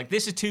first. Like,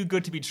 this is too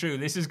good to be true.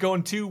 This is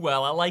going too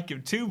well. I like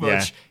him too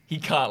much. Yeah. He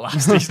can't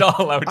last. He's not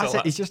allowed to That's it.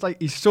 last. He's just like,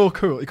 he's so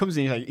cool. He comes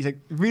in, he's like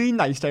really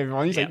nice to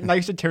everyone. He's like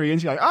nice to Tyrion.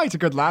 He's like, oh, he's a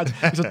good lad.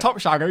 He's a top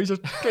shagger. He's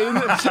just getting in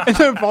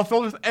the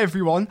brothel with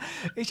everyone.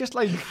 He's just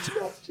like,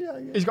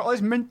 he's got all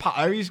this mint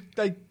patter. He's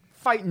like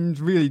fighting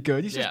really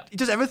good. He's just, he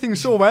does everything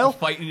so well.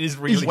 Fighting is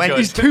really good.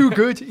 He's too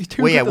good. He's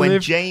too good to when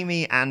live.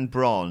 Jamie and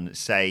Bronn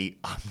say,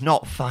 I'm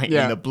not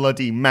fighting the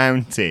bloody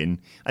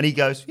mountain, and he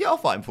goes, yeah, I'll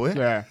fight him for you.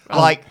 Yeah.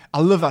 Like, I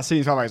love that scene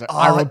as well. He's like,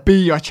 I will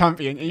be your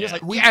champion. And you're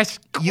just like, yes,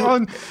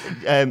 come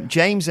on.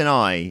 James and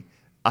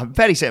I'm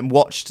fairly certain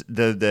watched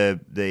the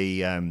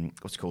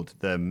what's it called,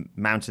 the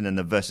Mountain and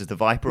the versus the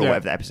Viper or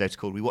whatever the episode's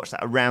called. We watched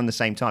that around the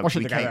same time. Watch it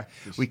we together.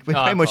 we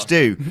pretty much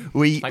do.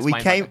 We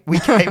came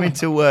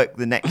into work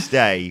the next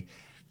day,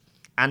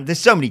 and there's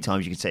so many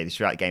times you can say this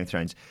throughout Game of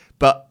Thrones,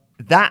 but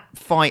that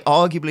fight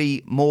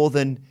arguably more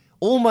than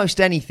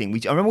almost anything.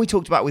 I remember we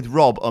talked about with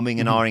Rob umming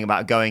and ahhing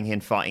about going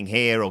and fighting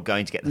here or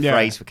going to get the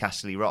phrase for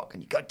Casterly Rock,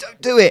 and you go,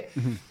 don't do it.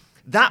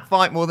 that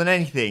fight more than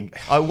anything,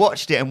 I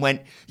watched it and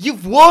went,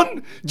 "You've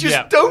won!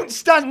 Just don't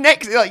stand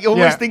next." Like you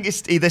almost think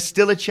there's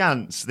still a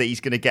chance that he's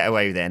going to get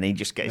away with it, and he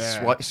just gets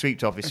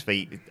swept off his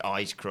feet,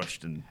 eyes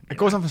crushed, and it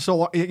goes on for so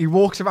long. He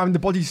walks around the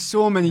body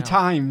so many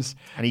times,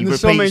 and he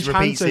there's so many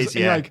repeats chances.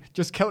 his, Like,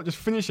 just kill it, just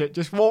finish it,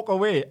 just walk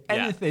away,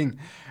 anything,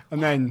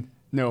 and then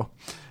no.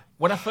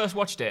 When I first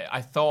watched it,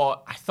 I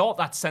thought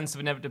that sense of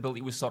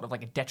inevitability was sort of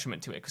like a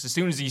detriment to it, because as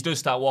soon as he does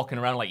start walking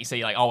around, like you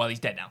say, like, oh well, he's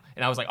dead now,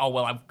 and I was like, oh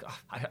well,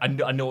 I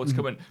know what's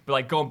coming, but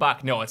like going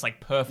back, no, it's like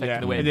perfect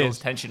in the way it builds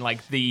tension,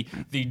 like the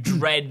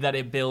dread that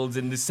it builds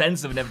and the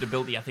sense of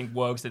inevitability, I think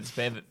works in its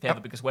favor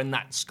because when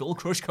that skull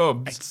crush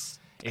comes,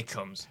 it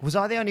comes. Was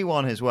I the only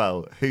one as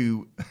well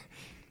who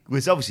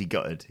was obviously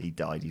gutted? He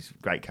died. He's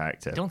a great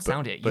character. Don't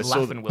sound it. You're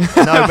laughing, Will.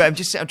 No, but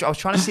I was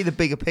trying to see the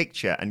bigger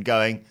picture and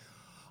going,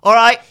 all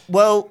right,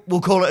 well,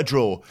 we'll call it a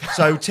draw.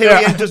 So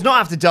Tyrion does not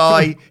have to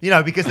die,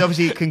 because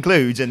obviously it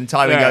concludes and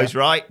Tywin goes,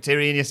 right,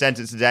 Tyrion, you're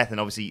sentenced to death. And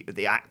obviously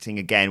the acting,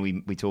 again,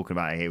 we talking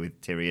about it here with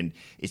Tyrion,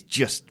 is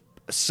just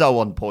so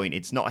on point.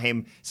 It's not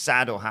him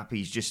sad or happy.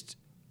 He's just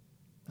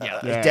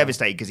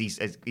devastated because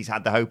he's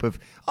had the hope of,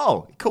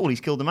 oh, cool,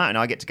 he's killed the mountain.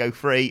 I get to go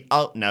free.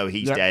 Oh, no,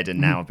 he's dead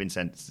and now I've been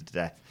sentenced to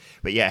death.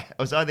 But yeah,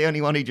 was I the only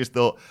one who just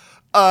thought,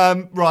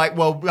 right,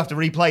 well, we have to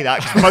replay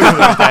that because both of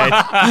them are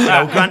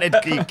dead. Granted,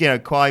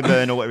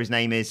 Qyburn or whatever his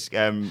name is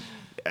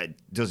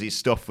does his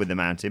stuff with the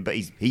mountain, but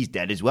he's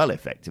dead as well,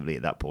 effectively,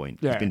 at that point.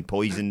 He's been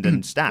poisoned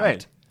and stabbed.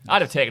 Right.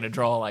 I'd have taken a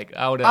draw. Like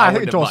I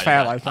think a draw's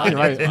fair. Like,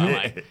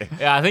 right.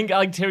 Yeah, I think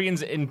like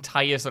Tyrion's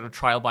entire sort of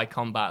trial by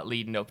combat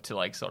leading up to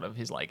like sort of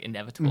his like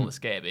inevitable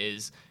escape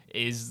is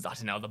I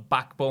don't know, the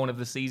backbone of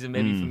the season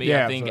maybe for me.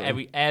 Yeah, I think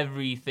absolutely.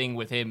 everything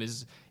with him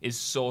is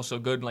so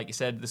good. And like you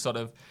said,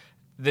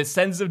 the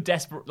sense of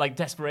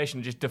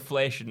desperation, just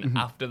deflation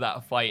after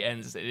that fight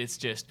ends. It's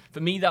just, for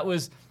me, that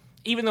was,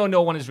 even though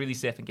no one is really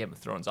safe in Game of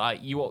Thrones,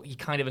 you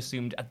kind of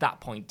assumed at that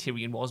point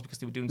Tyrion was, because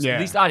they were doing, at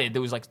least I did, they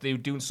were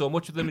doing so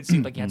much with him. It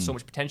seemed like he had so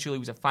much potential. He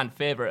was a fan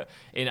favorite.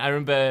 And I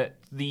remember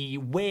the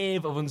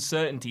wave of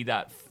uncertainty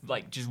that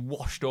like just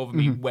washed over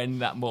me when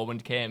that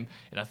moment came.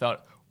 And I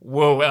thought,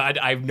 whoa,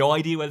 I have no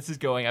idea where this is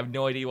going. I have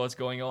no idea what's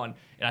going on.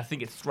 And I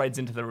think it threads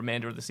into the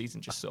remainder of the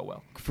season just so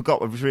well.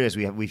 Forgot what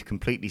we've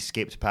completely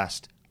skipped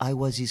past I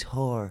was his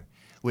whore,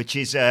 which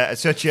is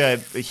such a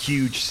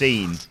huge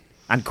scene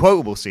and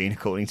quotable scene,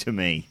 according to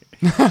me.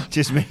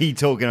 Just me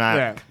talking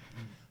about,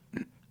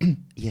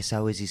 yes, I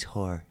was his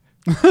whore.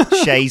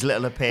 Shay's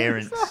little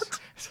appearance.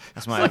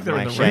 That's my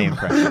Shay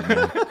impression.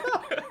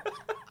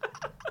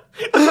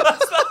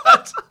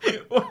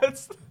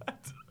 What's that?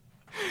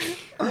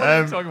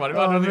 Talking about it,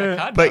 I don't think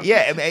I can. But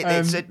yeah,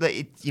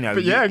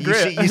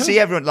 you see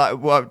everyone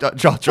like. Well,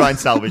 try and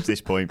salvage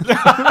this point.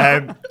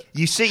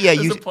 You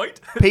see,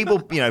 point.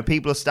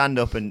 people stand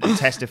up and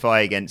testify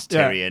against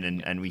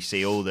Tyrion, and we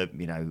see all the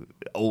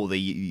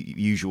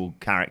usual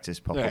characters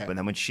pop up, and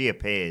then when she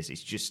appears,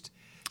 it's just.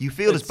 You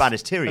feel as bad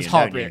as Tyrion, it's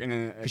heartbreaking, don't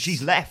you? Because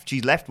she's left.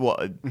 She's left.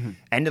 What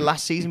end of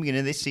last season, beginning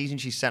of this season?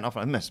 She's sent off.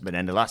 It must have been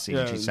end of last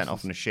season. She's sent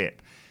off on a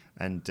ship,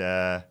 and.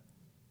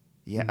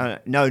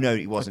 No,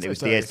 it wasn't. It was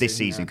this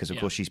season because, of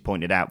course, she's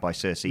pointed out by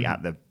Cersei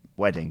at the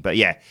wedding. But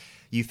yeah,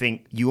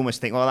 you almost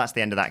think, well, that's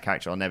the end of that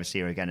character. I'll never see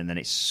her again. And then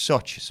it's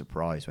such a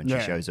surprise when she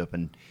shows up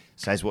and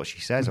says what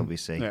she says.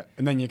 Obviously,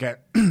 and then you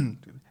get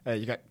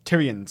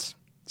Tyrion's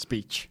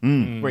speech,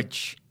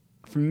 which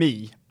for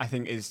me I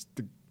think is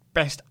the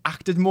best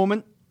acted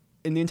moment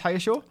in the entire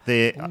show.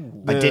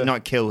 I did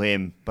not kill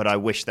him, but I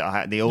wish that I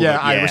had the old.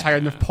 I wish I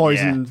had enough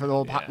poison for the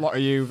lot of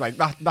you. Like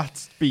that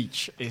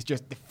speech is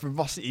just the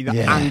ferocity, the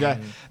anger,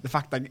 the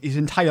fact that his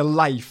entire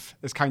life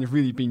has kind of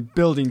really been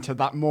building to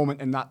that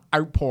moment and that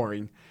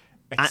outpouring.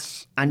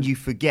 And you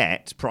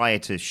forget, prior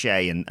to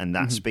Shay and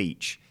that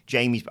speech,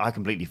 I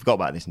completely forgot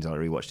about this until I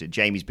rewatched it.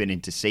 Jamie's been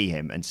in to see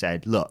him and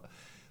said, look,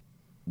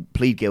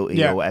 plead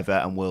guilty or whatever,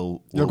 and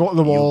we'll go to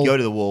the wall. You'll go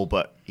to the wall,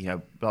 but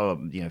blah,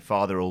 blah,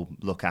 Father will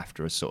look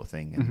after us, sort of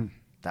thing. And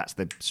that's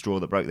the straw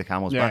that broke the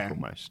camel's back,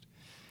 almost.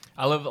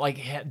 I love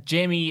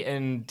Jamie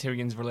and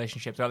Tyrion's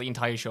relationship throughout the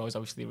entire show is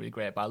obviously really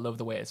great, but I love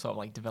the way it sort of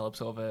like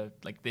develops over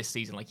like this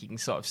season. Like you can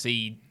sort of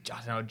see, I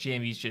don't know,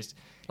 Jamie's just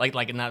like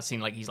in that scene,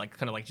 like he's like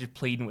kind of like just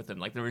pleading with him.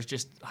 Like there is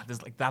just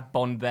there's like that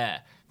bond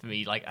there for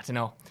me. Like I don't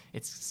know,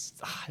 it's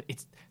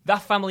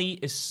that family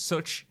is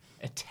such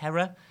a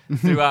terror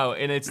throughout,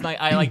 and it's like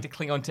I like to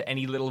cling on to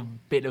any little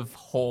bit of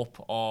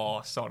hope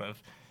or sort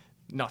of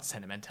not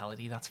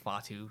sentimentality. That's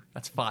far too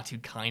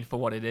kind for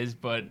what it is.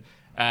 But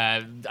I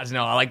don't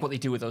know. I like what they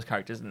do with those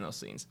characters in those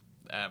scenes.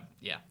 At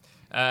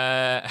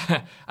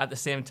the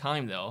same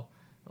time, though,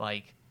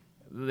 like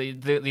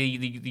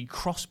the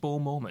crossbow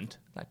moment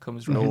that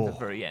comes right at the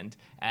very end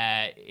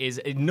is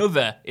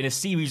another in a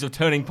series of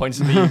turning points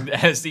in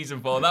the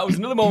season 4. That was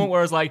another moment where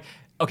I was like,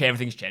 okay,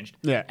 everything's changed.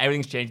 Yeah,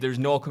 everything's changed. There's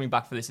no coming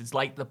back for this. It's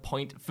like the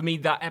point for me.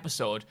 That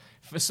episode,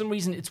 for some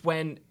reason, it's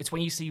when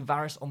you see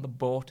Varys on the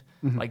boat,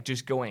 like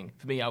just going.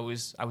 For me, I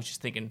was just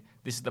thinking,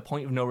 this is the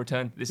point of no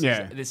return. This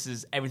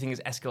is everything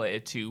has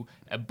escalated to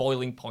a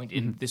boiling point.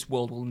 In this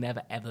world will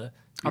never ever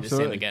be the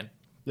same again.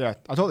 Yeah,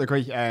 I totally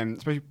agree.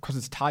 Especially because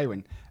it's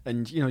Tywin,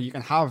 and you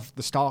can have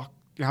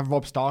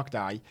Robb Stark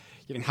die,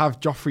 you can have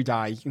Joffrey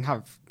die, you can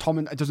have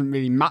Tommen. It doesn't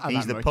really matter.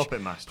 He's that the much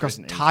puppet master, because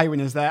isn't he?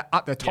 Tywin is there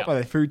at the top of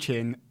the food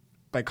chain,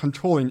 like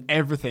controlling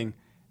everything,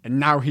 and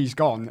now he's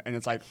gone, and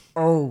it's like,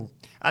 oh.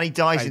 And he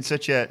dies in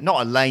such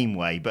not a lame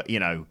way, but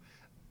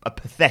a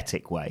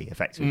pathetic way,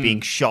 effectively, being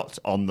shot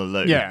on the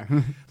loo. Yeah.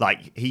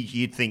 Like,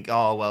 you'd think,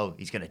 oh, well,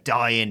 he's going to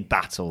die in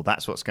battle.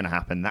 That's what's going to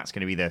happen. That's going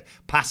to be the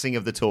passing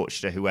of the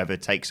torch to whoever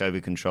takes over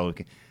control.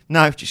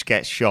 No, just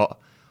gets shot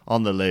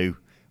on the loo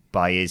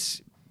by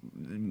his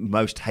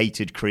most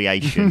hated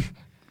creation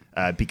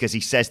because he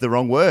says the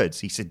wrong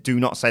words. He said, do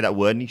not say that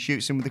word, and he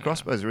shoots him with the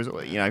crossbow as a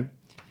result,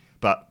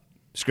 But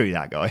screw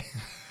that guy.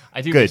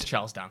 I do miss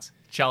Charles Dance.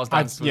 Charles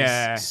Dance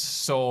was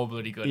so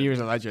bloody good. He was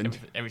a legend.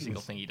 Every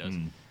single thing he does.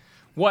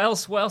 What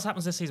else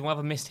happens this season? What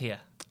have I missed here?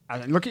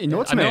 Look at your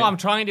notes, mate. I know, I'm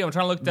trying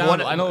to look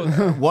down. I know.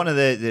 One of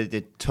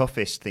the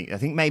toughest things, I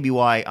think maybe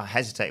why I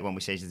hesitate when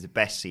we say it's the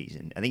best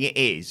season, I think it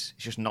is,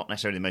 it's just not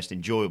necessarily the most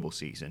enjoyable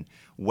season.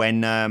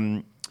 When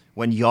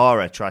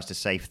Yara tries to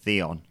save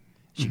Theon,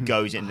 she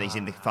goes in,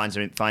 finds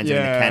her in the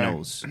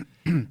kennels,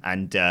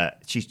 and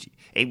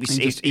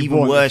it's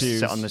even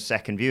worse on the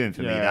second viewing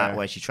for me, that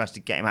where she tries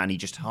to get him out and he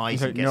just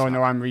hides. Like, no,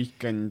 I'm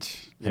weak, and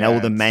all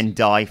the men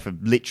die for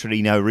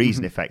literally no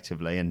reason,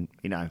 effectively, and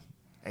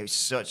it was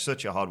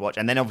such a hard watch.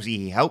 And then obviously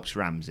he helps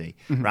Ramsay.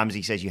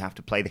 Ramsay says you have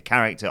to play the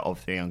character of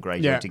Theon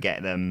Greyjoy to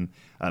get them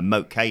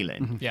Moat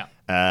Cailin.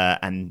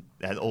 And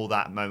all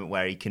that moment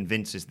where he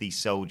convinces these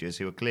soldiers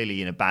who are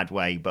clearly in a bad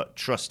way but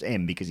trust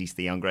him because he's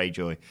Theon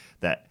Greyjoy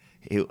that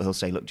he'll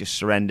say, look, just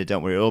surrender,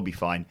 don't worry, it'll all be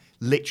fine.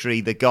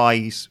 Literally, the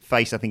guy's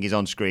face, I think, is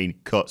on screen,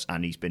 cuts,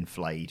 and he's been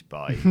flayed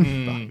by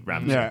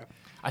Ramsay. Yeah.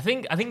 I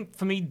think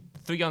for me,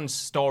 Theon's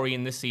story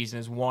in this season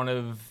is one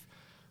of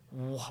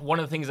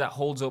the things that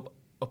holds up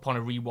upon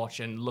a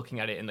rewatch and looking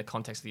at it in the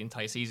context of the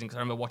entire season. Because I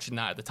remember watching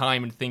that at the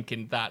time and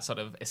thinking that sort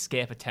of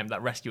escape attempt,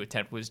 that rescue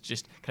attempt, was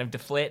just kind of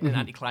deflating and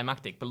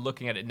anticlimactic. But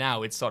looking at it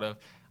now, it's sort of,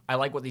 I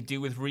like what they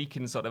do with Reek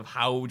and sort of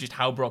how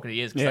broken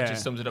he is, because that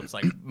just sums it up. It's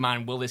like,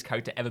 man, will this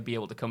character ever be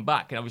able to come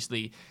back? And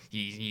obviously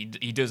he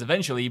does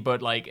eventually,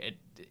 but like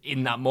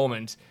in that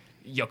moment,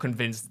 you're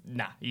convinced,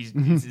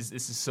 this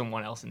is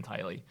someone else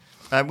entirely.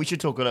 We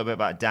should talk a little bit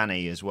about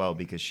Dany as well,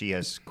 because she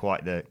has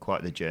quite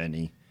the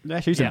journey. Yeah,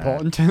 she's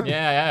important.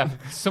 Yeah.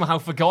 Somehow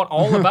forgot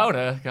all about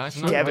her,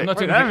 guys. I'm not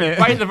doing it.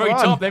 Right at the very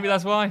top, maybe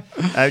that's why.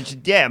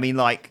 I mean,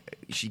 like,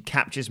 she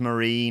captures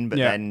Marine, but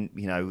then,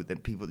 the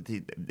people.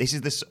 This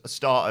is the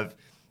start of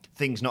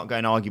things not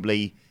going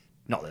arguably.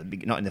 Not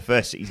in the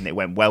first season, it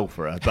went well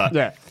for her, but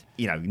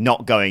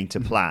not going to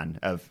plan.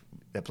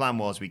 The plan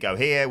was we go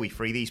here, we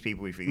free these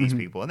people,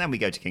 and then we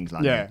go to King's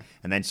Landing. Yeah.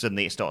 And then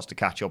suddenly it starts to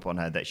catch up on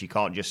her that she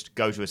can't just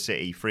go to a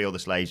city, free all the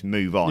slaves,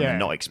 move on, and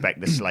not expect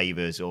the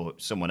slavers or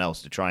someone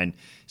else to try and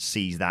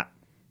seize that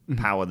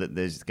power that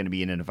there's going to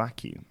be in a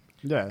vacuum.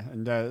 Yeah,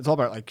 and it's all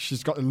about, like,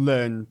 she's got to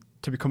learn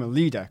to become a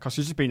leader, because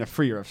she's just been a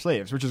freer of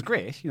slaves, which is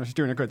great. She's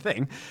doing a good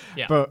thing.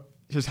 Yeah. But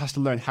she just has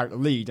to learn how to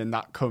lead, and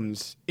that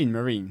comes in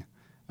Marine,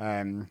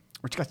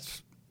 which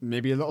gets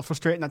maybe a little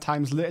frustrating at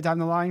times later down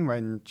the line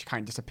when she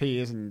kind of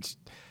disappears and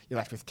you're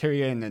left with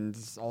Tyrion and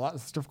all that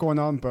stuff going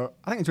on. But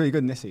I think it's really good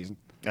in this season.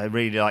 I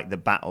really like the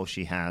battle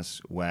she has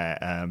where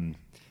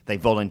they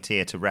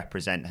volunteer to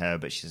represent her,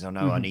 but she says, oh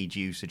no, I need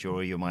you, Ser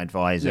Jorah, you're my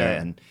advisor.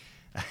 Yeah.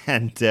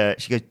 And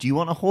she goes, do you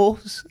want a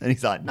horse? And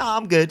he's like, no,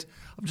 I'm good.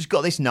 I've just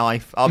got this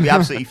knife. I'll be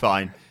absolutely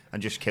fine.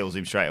 And just kills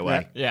him straight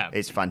away. Yeah.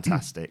 It's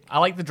fantastic. I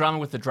like the drama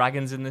with the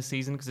dragons in this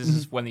season, because this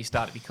is when they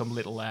start to become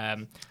little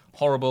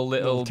horrible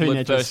little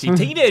bloodthirsty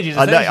teenagers.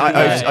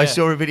 I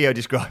saw a video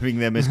describing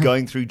them as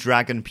going through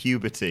dragon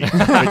puberty,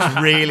 which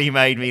really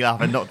made me laugh.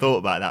 I'd not thought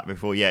about that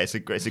before. Yeah, it's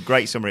a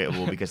great summary of it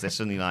all, because they're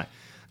suddenly like,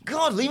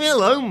 God, leave me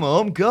alone,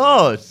 Mom.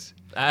 God.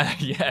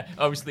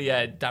 Obviously,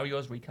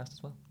 Dario's recast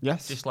as well.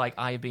 Yes. Just like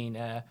I have been...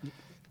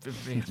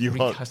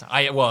 recast.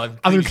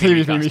 Adam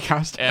Cleary's been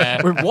recast.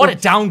 What a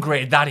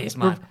downgrade that is,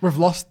 man. We've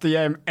lost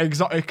the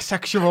exotic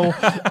sexual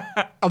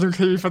Adam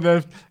Cleary for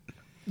the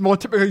more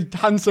typically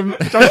handsome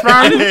Josh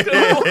Brown.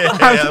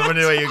 I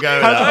wonder where you're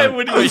going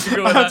with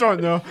that. I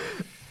don't know.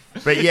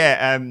 But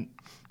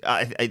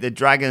the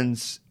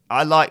dragons,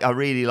 I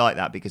really like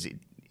that, because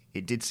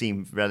it did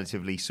seem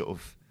relatively sort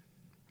of,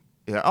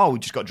 we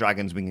just got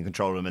dragons, we can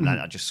control them, and then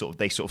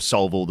they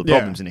solve all the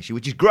problems initially,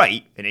 which is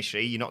great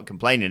initially. You're not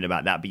complaining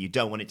about that, but you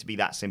don't want it to be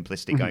that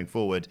simplistic going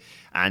forward.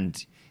 And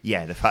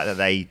the fact that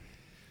they,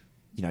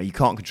 you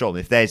can't control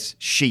them. If there's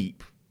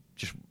sheep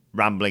just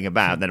rambling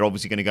about, they're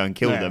obviously going to go and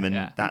kill them,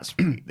 and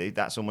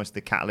that's almost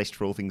the catalyst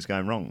for all things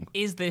going wrong.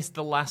 Is this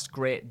the last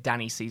great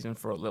Dany season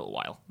for a little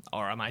while,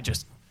 or am I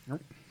just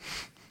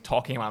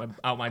talking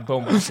out my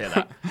bum when I say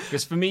that?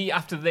 Because for me,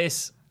 after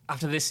this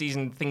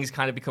season, things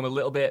kind of become a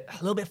little bit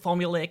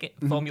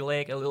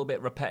formulaic, a little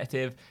bit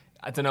repetitive.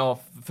 I don't know.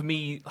 For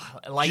me,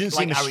 she doesn't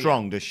seem as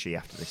strong, does she,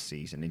 after this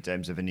season in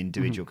terms of an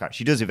individual character?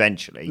 She does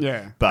eventually,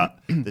 but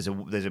there's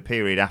a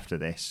period after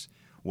this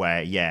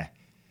where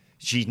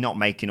she's not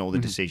making all the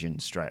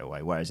decisions straight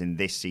away. Whereas in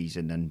this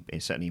season,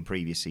 and certainly in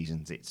previous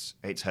seasons,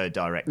 it's her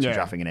director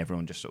drafting and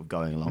everyone just sort of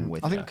going along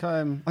with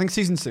her. I think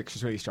season 6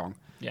 is really strong.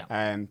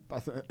 Yeah.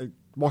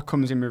 What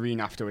comes in Marine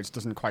afterwards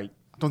I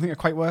don't think it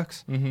quite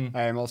works.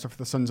 Also for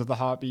the Sons of the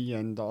Harpy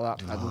and all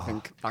that, I don't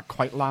think that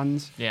quite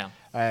lands. Yeah.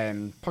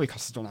 Probably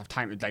because I don't have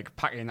time to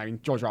pack in. I mean,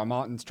 George R. R.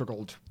 Martin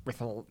struggled with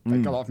a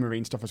lot of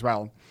Marine stuff as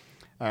well.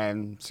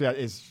 So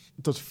it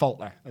does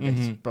falter a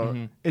bit. But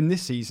in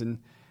this season,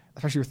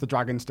 especially with the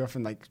dragon stuff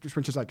and just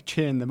when she's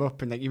cheering them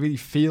up and you really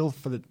feel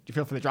for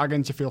the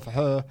dragons, you feel for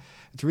her.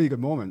 It's a really good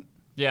moment.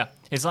 Yeah,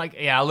 it's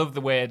I love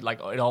the way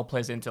it all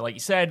plays into, like you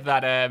said,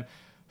 that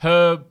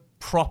her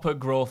proper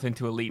growth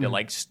into a leader,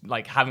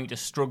 like having to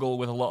struggle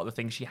with a lot of the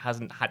things she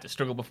hasn't had to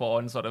struggle before,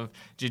 and sort of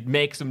just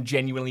make some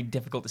genuinely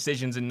difficult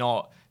decisions and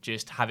not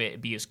just have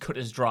it be as cut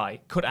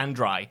and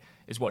dry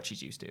is what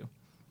she's used to.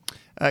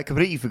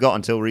 Completely forgot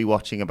until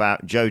rewatching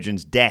about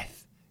Jojen's death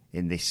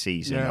in this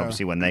season. Yeah.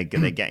 Obviously, when they're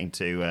getting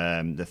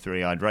to the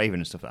three-eyed raven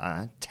and stuff like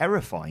that.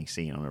 Terrifying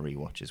scene on a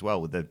rewatch as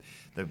well, with the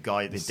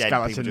guy, the dead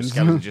people,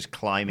 skeletons just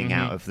climbing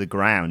out of the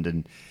ground.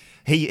 And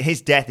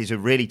his death is a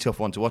really tough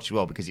one to watch as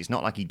well, because it's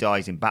not like he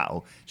dies in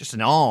battle. Just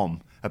an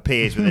arm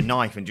appears with a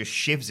knife and just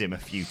shivs him a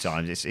few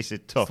times. It's a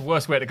tough. It's the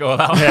worst way to go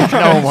about it.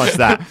 No one wants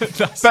that.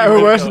 Better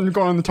or worse than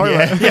going on the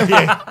toilet.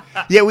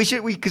 Yeah, we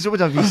should. Because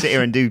sometimes we sit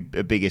here and do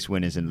biggest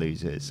winners and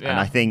losers, and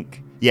I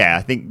think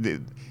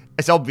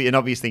it's an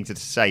obvious thing to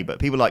say, but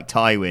people like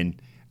Tywin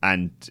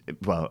and,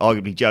 well,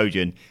 arguably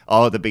Jojen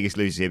are the biggest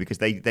losers here, because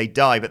they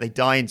die, but they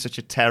die in such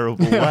a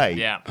terrible way.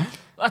 Yeah.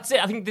 That's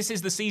it. I think this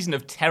is the season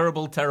of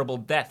terrible, terrible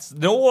deaths.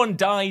 No one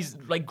dies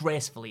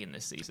gracefully in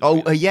this season.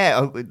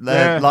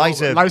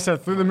 Lysa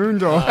through the moon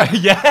door.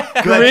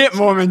 Yeah. Great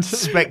moment.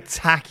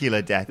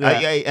 Spectacular death.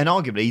 Yeah. And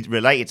arguably,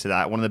 related to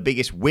that, one of the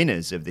biggest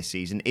winners of this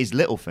season is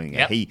Littlefinger.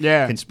 Yep. He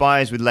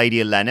conspires with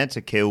Lady Olenna to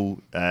kill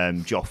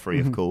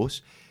Joffrey, of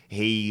course.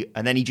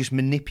 And then he just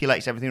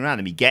manipulates everything around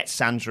him. He gets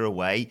Sansa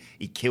away.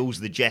 He kills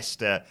the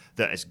jester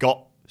that has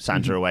got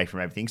Sansa away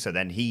from everything. So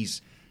then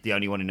he's the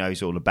only one who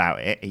knows all about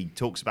it. He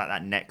talks about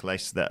that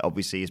necklace that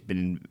obviously has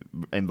been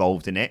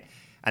involved in it.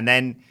 And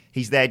then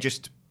he's there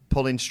just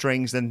pulling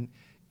strings and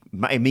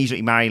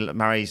immediately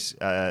marries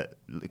Aunt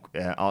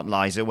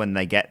Lysa when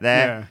they get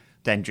there. Yeah.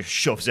 Then just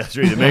shoves her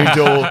through the moon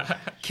door,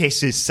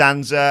 kisses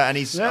Sansa, and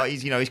he's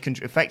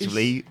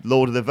effectively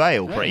Lord of the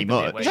Vale, pretty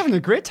much. He's having a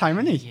great time,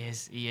 isn't he?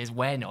 He is.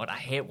 We're not. I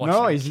hate watching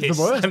him he's kiss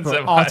the worst.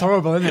 Sansa, It's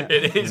horrible, isn't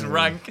it? It is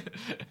rank.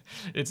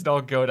 It's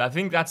not good. I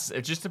think that's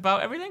just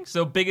about everything.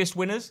 So biggest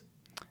winners?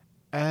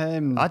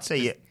 I'd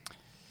say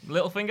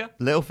Littlefinger,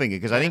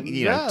 because I think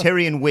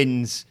Tyrion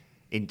wins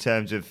in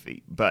terms of,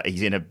 but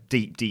he's in a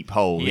deep, deep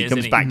hole. He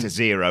comes back to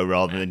zero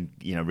rather than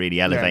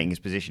really elevating his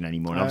position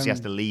anymore, and obviously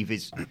has to leave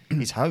his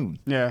home.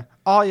 Yeah.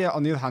 Oh yeah.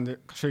 On the other hand, he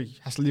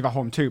has to leave at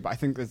home too. But I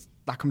think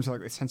that comes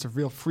with a sense of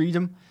real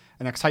freedom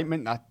and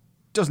excitement that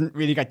doesn't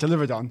really get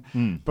delivered on.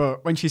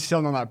 But when she's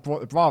sailing on that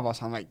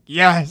Braavos, I'm like,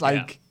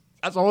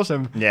 that's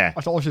awesome. Yeah.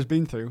 That's all she's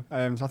been through.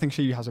 So I think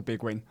she has a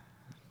big win.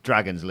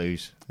 Dragons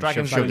lose.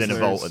 Shoved in a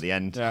vault at the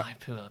end. Yeah.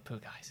 Poor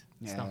guys.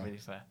 It's not really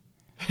fair.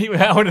 Anyway,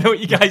 I want to know what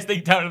you guys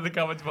think down in the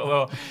comments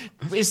below.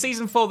 Is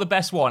season 4 the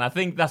best one? I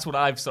think that's what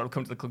I've sort of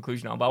come to the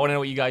conclusion on. But I want to know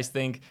what you guys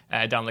think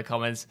down in the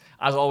comments.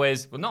 As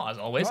always, well, not as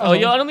always.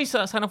 Let me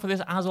sign up for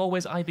this. As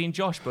always, I've been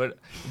Josh, but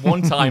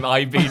one time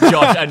I've been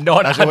Josh and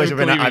not As Adam always,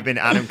 Cleary. I've been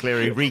Adam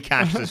Cleary,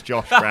 recast as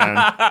Josh Brown.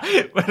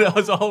 But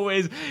as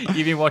always,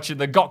 you've been watching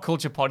the Got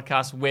Culture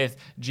podcast with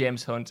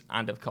James Hunt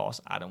and, of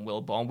course, Adam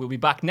Wilborn. We'll be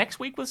back next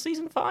week with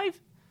season 5.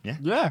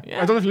 Yeah.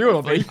 I don't know if you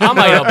will be. I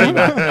might not be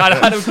back.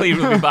 Adam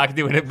Cleveland will be back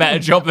doing a better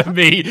job than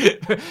me.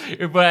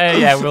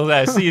 But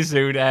we'll see you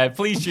soon.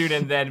 Please tune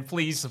in then.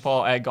 Please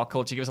support Got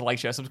Culture. Give us a like,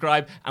 share,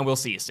 subscribe, and we'll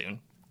see you soon.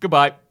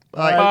 Goodbye.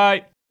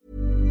 Bye.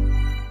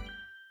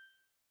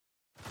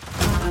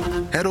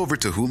 Head over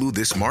to Hulu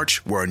this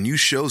March, where our new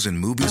shows and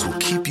movies will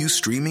keep you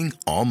streaming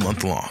all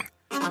month long.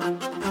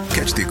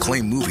 Catch the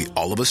acclaimed movie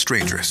All of Us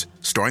Strangers,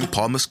 starring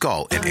Paul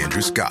Mescal and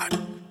Andrew Scott.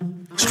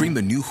 Stream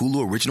the new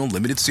Hulu original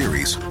limited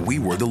series, We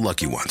Were the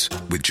Lucky Ones,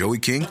 with Joey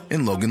King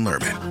and Logan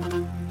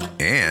Lerman.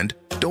 And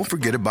don't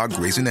forget about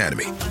Grey's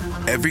Anatomy.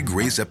 Every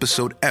Grey's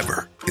episode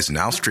ever is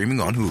now streaming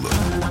on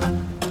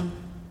Hulu.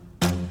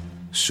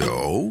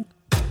 So,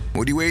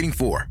 what are you waiting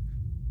for?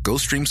 Go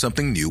stream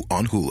something new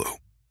on Hulu.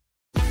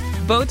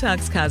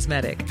 Botox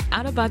Cosmetic,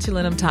 out of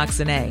botulinum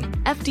toxin A,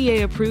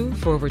 FDA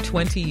approved for over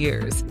 20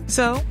 years.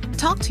 So,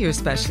 talk to your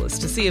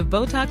specialist to see if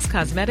Botox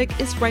Cosmetic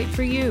is right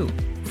for you.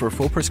 For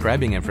full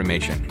prescribing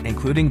information,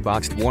 including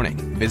boxed warning,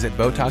 visit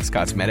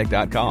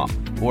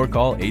BotoxCosmetic.com or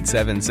call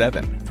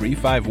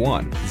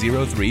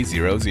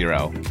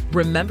 877-351-0300.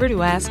 Remember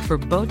to ask for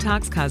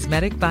Botox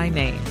Cosmetic by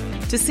name.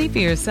 To see for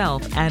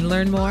yourself and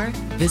learn more,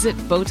 visit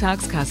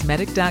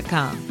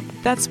BotoxCosmetic.com.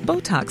 That's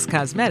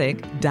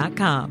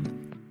BotoxCosmetic.com.